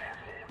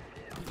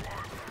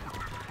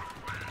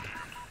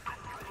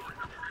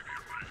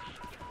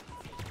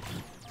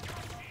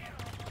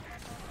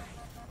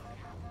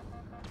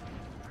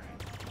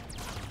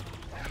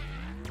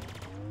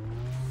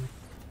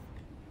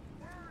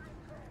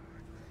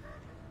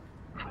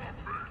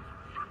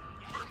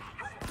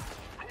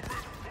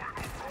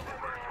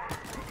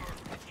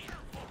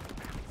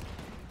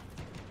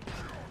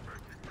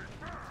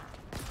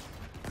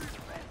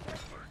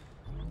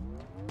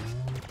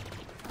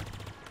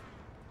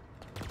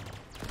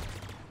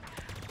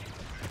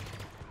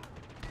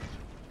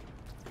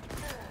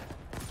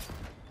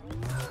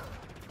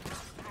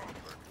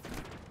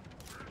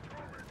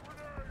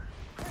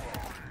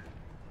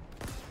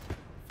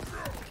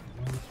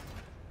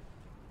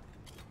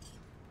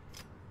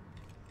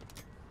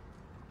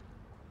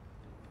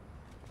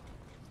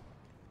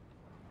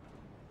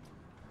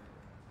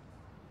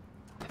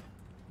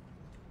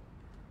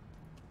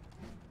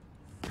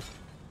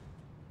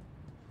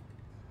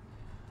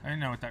 I don't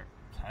know what that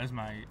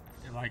plasma,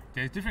 like,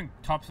 there's different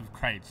types of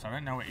crates, so I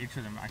don't know what each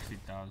of them actually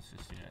does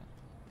just yet.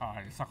 Oh,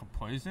 it's like a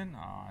poison?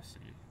 Oh, I see.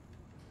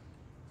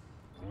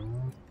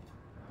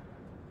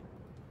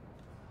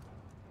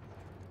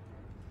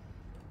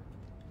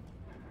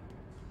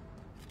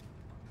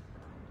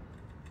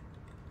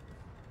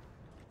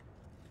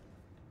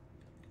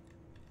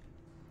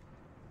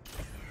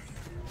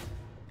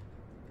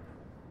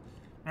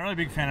 Not really a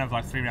big fan of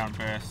like 3-round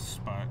bursts,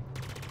 but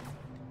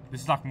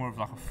this is like more of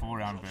like a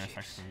 4-round burst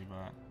actually,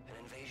 but An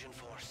invasion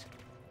force.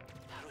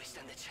 How do we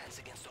stand a chance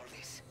against all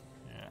this?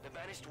 yeah. The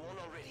banished won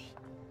already.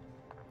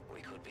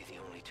 We could be the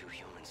only 2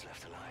 humans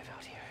left alive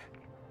out here.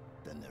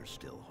 Then there's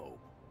still hope.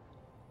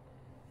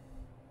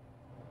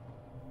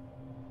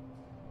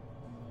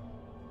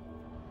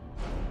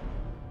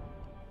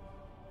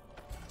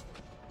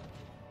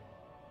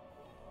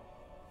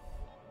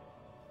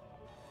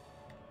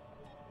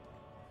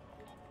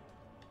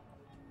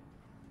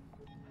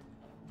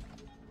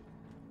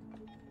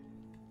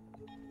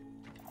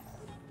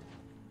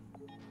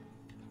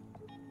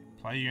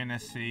 Play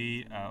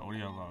UNSC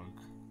audio log.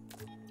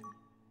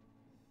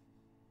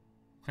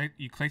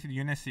 You collected the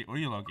UNSC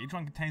audio log. Each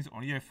one contains an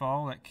audio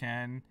file that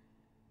can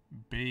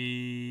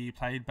be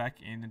played back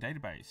in the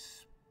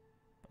database.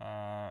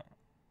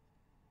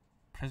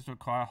 Press to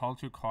acquire, hold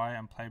to acquire,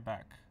 and play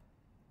back.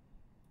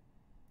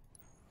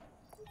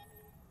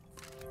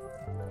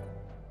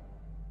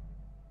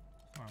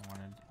 That's what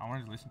I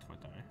wanted to listen to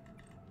it though.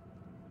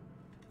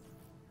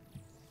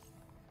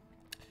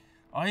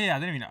 Oh yeah,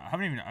 I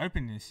haven't even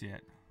opened this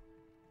yet.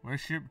 Where's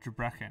ship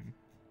Jabrakan?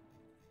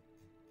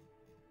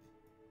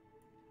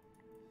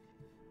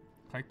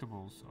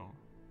 Collectibles. Oh.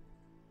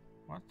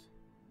 What?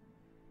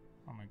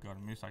 Oh my god,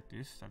 it moves like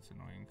this? That's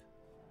annoying.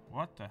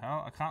 What the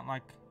hell? I can't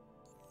like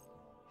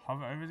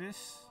hover over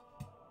this?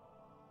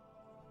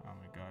 Oh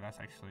my god,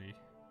 that's actually...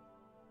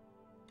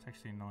 It's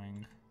actually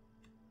annoying.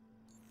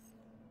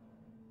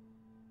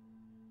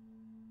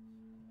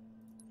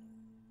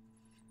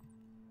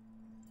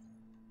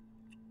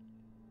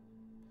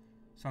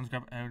 Sounds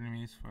grab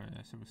enemies for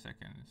several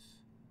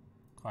seconds.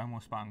 Acquire more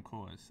Spartan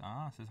cores.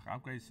 Ah, so it's like an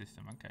upgrade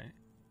system, okay.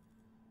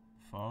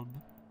 Fob.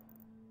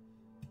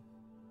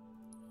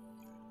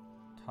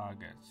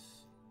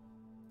 Targets.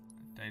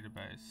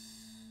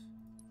 Database.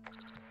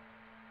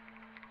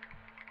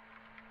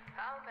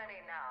 How many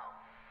now?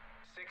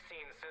 16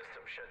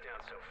 systems shut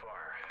down so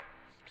far.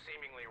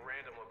 Seemingly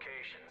random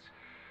locations.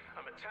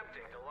 I'm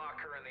attempting to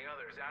lock her and the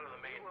others out of the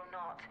main... You will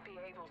not be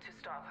able to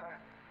stop her.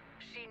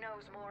 She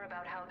knows more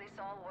about how this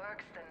all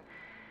works than,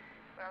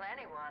 well,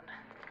 anyone.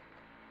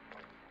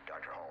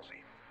 Dr.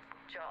 Halsey,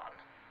 John.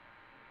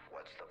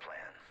 what's the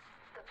plan?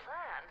 The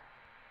plan?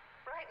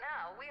 Right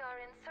now, we are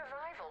in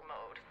survival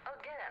mode,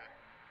 again.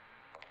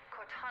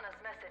 Cortana's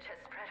message has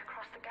spread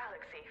across the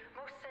galaxy.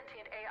 Most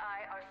sentient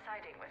AI are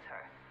siding with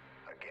her.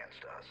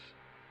 Against us?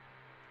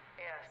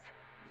 Yes.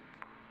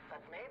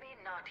 But maybe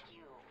not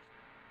you.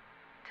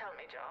 Tell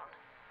me, John,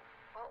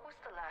 what was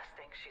the last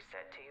thing she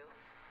said to you?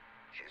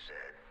 She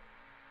said,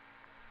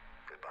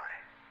 goodbye.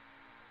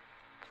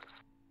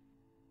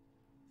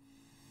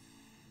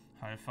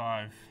 High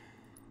five.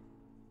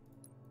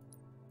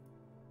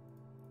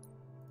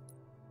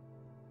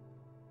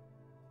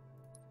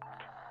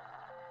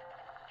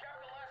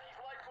 Captain Lasky's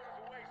Lightfoot is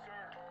away,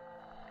 sir.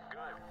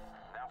 Good.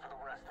 Now for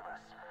the rest of us.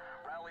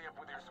 Rally up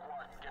with your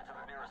squad and get to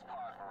the nearest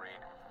pod,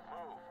 Marine.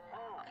 Move.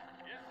 Move.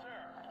 Yes,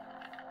 sir.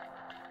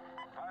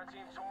 Fire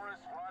Team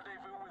Taurus,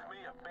 rendezvous with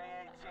me at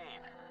Bay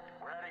 18.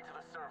 We're heading to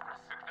the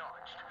surface.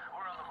 Acknowledged.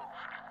 We're on the move.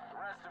 The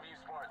rest of you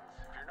Spartans,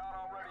 if you're not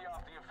already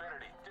off the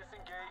Infinity,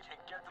 disengage and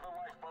get to the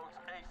lifeboats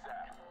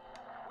ASAP.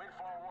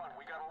 Windfall 1,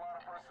 we got a lot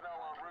of personnel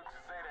en route to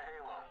Zeta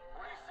Halo.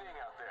 What are you seeing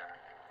out there?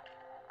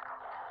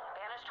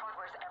 Banished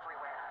hardware's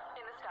everywhere,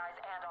 in the skies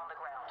and on the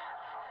ground.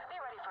 Be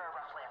ready for a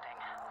rough landing.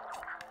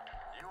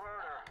 You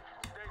heard her.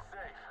 Stay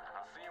safe.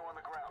 I'll see you on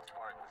the ground,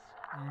 Spartans.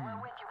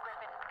 We're with you,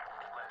 Griffin.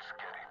 Let's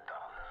get it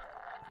done.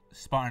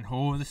 Spartan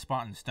Horde,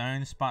 Spartan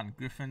Stone, Spartan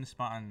Griffin,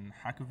 Spartan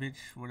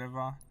Hakovich,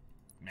 whatever.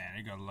 Man,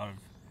 you gotta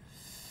love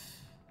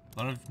A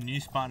lot of new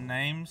Spartan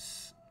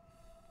names.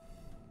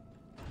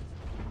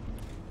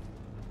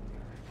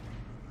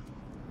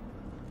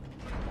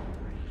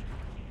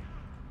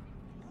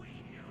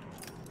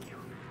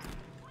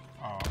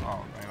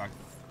 Oh, they like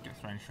get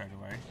thrown straight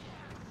away.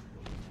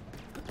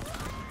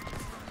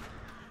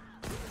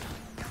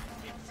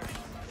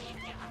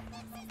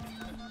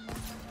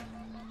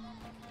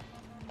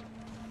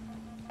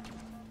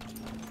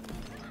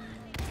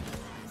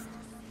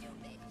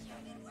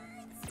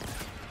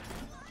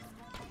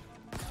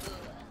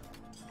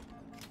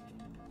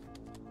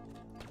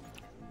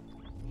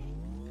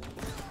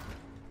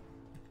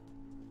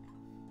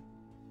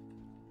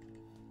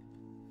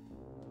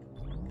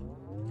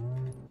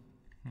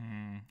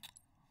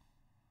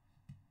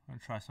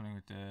 Try something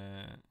with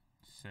the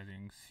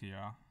settings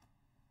here.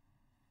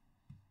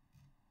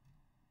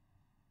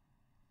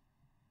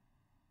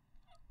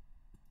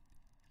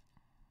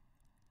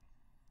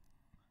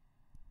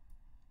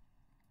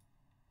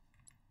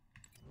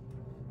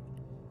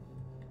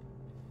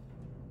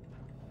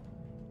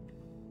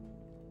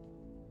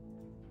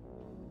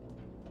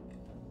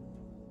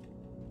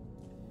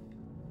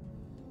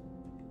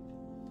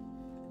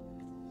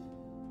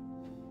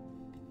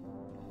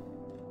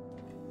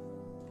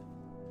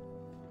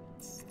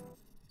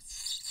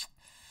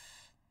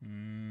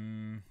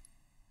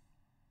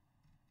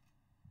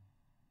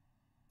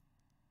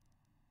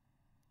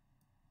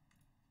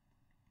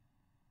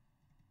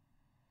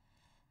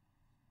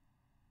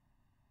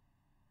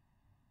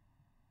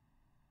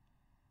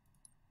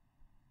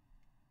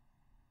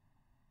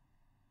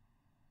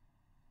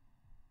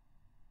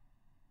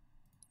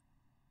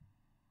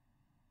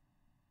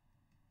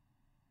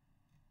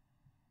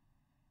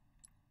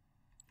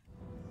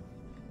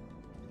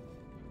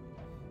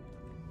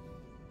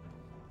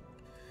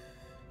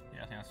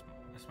 I think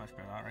that's much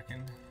better, I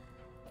reckon.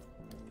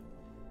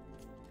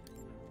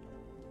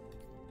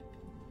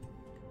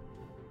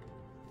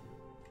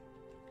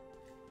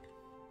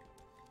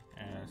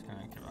 Yeah, it's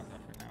gonna keep like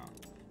that for now.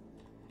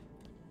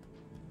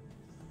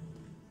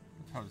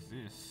 What the hell is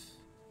this?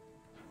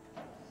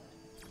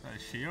 Is that a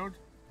shield?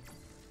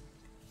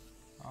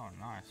 Oh,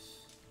 nice.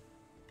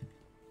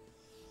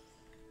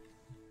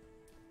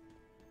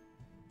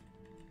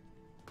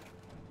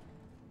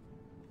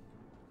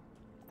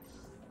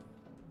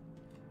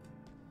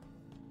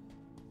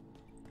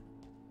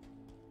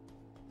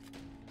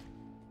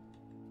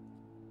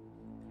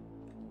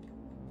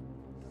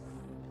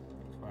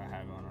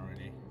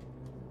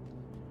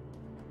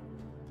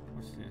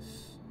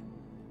 This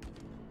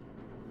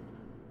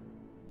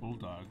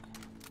bulldog.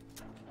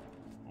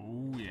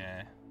 Oh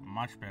yeah,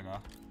 much better.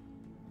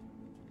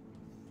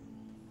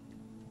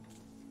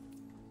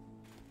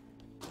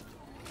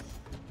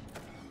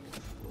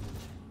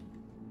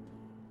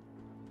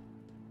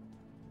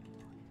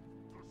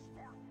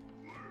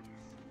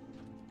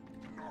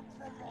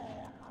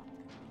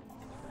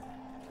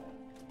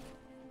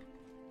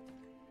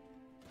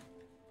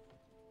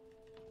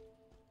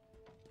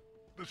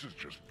 This is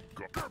just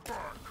get back.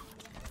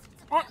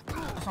 What?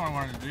 That's not what I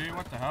wanted to do.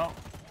 What the hell?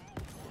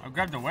 I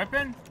grabbed the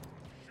weapon?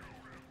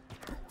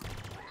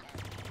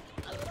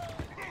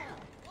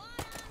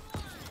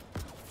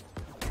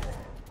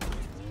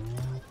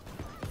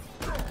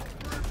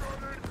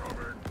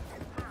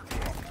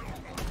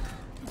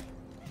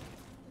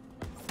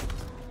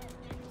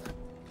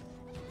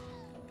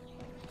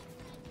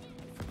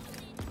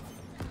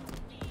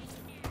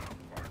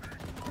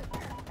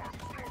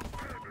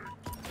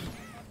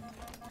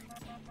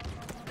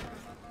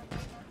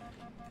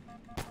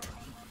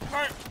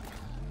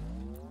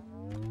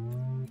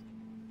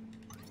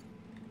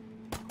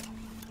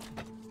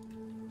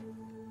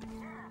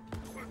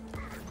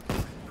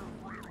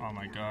 Oh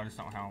my god, it's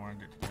not how I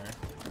wanted it to go.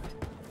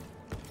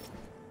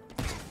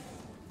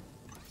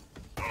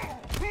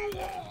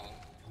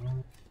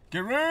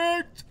 Get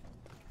wrecked!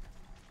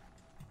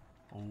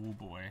 Oh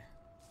boy.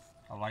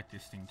 I like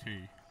this thing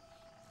too.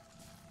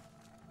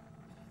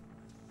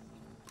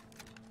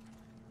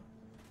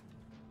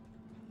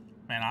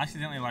 Man, I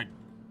accidentally like...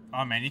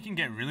 Oh man, you can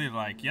get really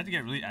like... You have to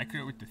get really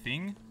accurate with the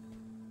thing.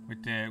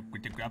 With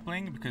the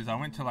grappling. Because I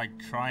went to like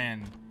try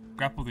and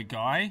grapple the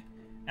guy.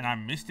 And I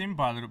missed him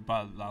by a little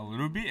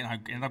bit, and I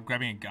ended up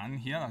grabbing a gun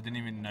here. I didn't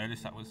even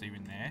notice that was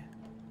even there.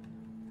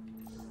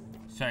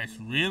 So it's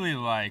really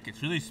like,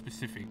 it's really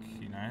specific,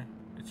 you know?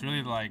 It's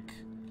really like,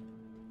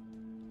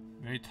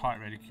 very tight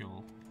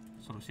reticule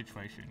sort of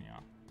situation here.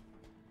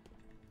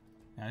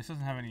 Now this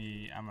doesn't have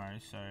any ammo,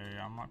 so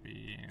I might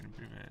be in a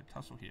bit of a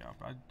tussle here.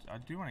 But I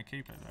do want to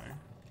keep it though.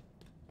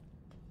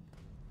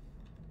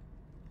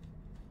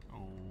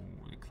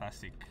 Oh, the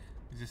classic.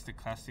 Is this the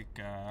classic,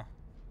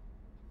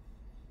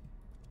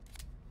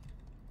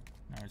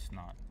 no, it's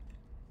not,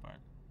 but...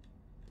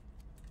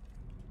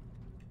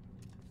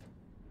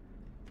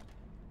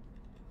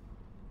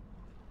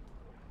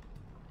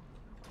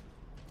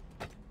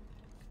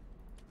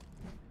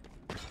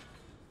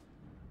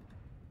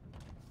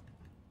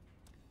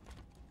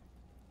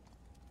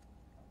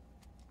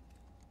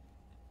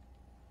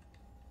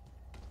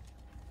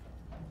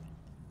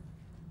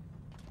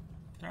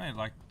 Don't really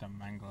like the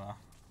mangler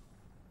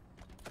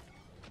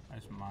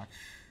as much.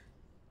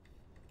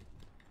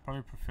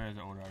 Probably prefer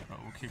the auto, but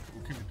we'll keep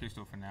the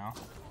pistol for now.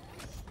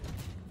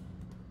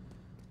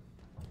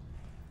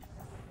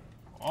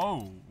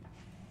 Oh,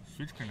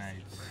 switch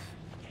grenades.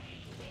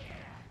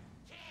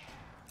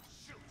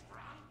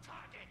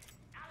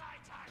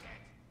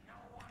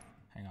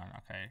 Hang on,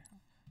 okay.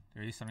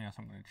 There is something else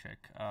I'm going to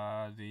check.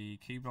 The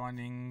key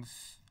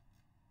bindings.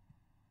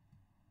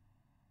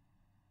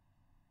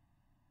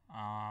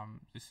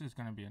 This is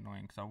going to be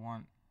annoying because I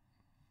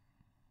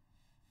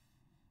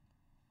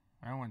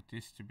don't want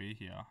this to be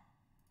here.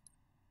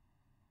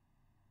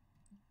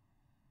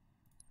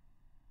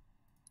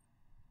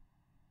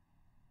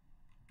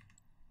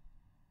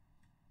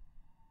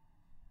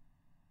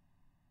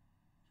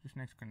 Just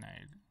next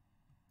grenade.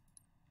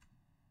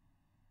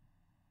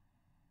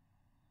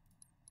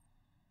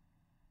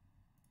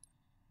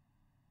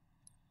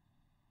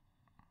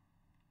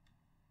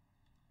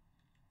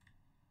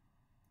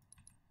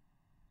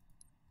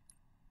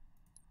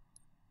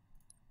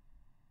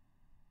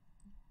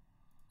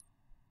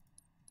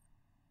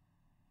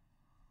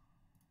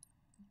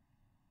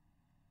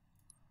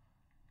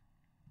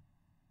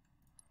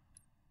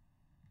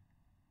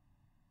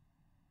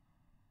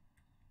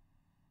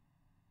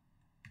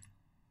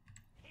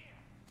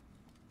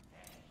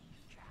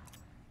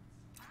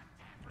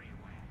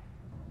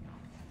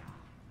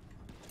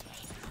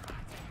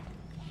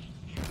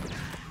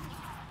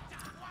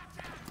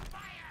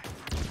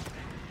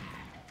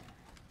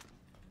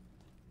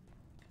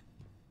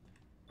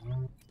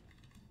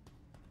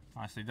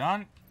 Nicely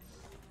done.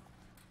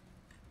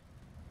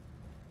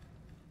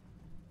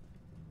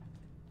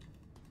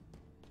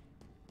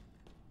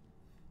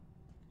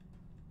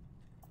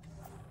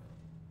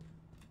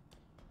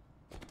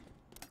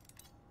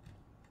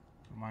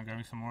 Don't mind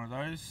grabbing some more of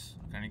those.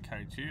 I can only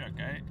carry 2,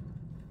 okay.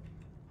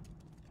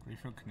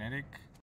 Refill kinetic.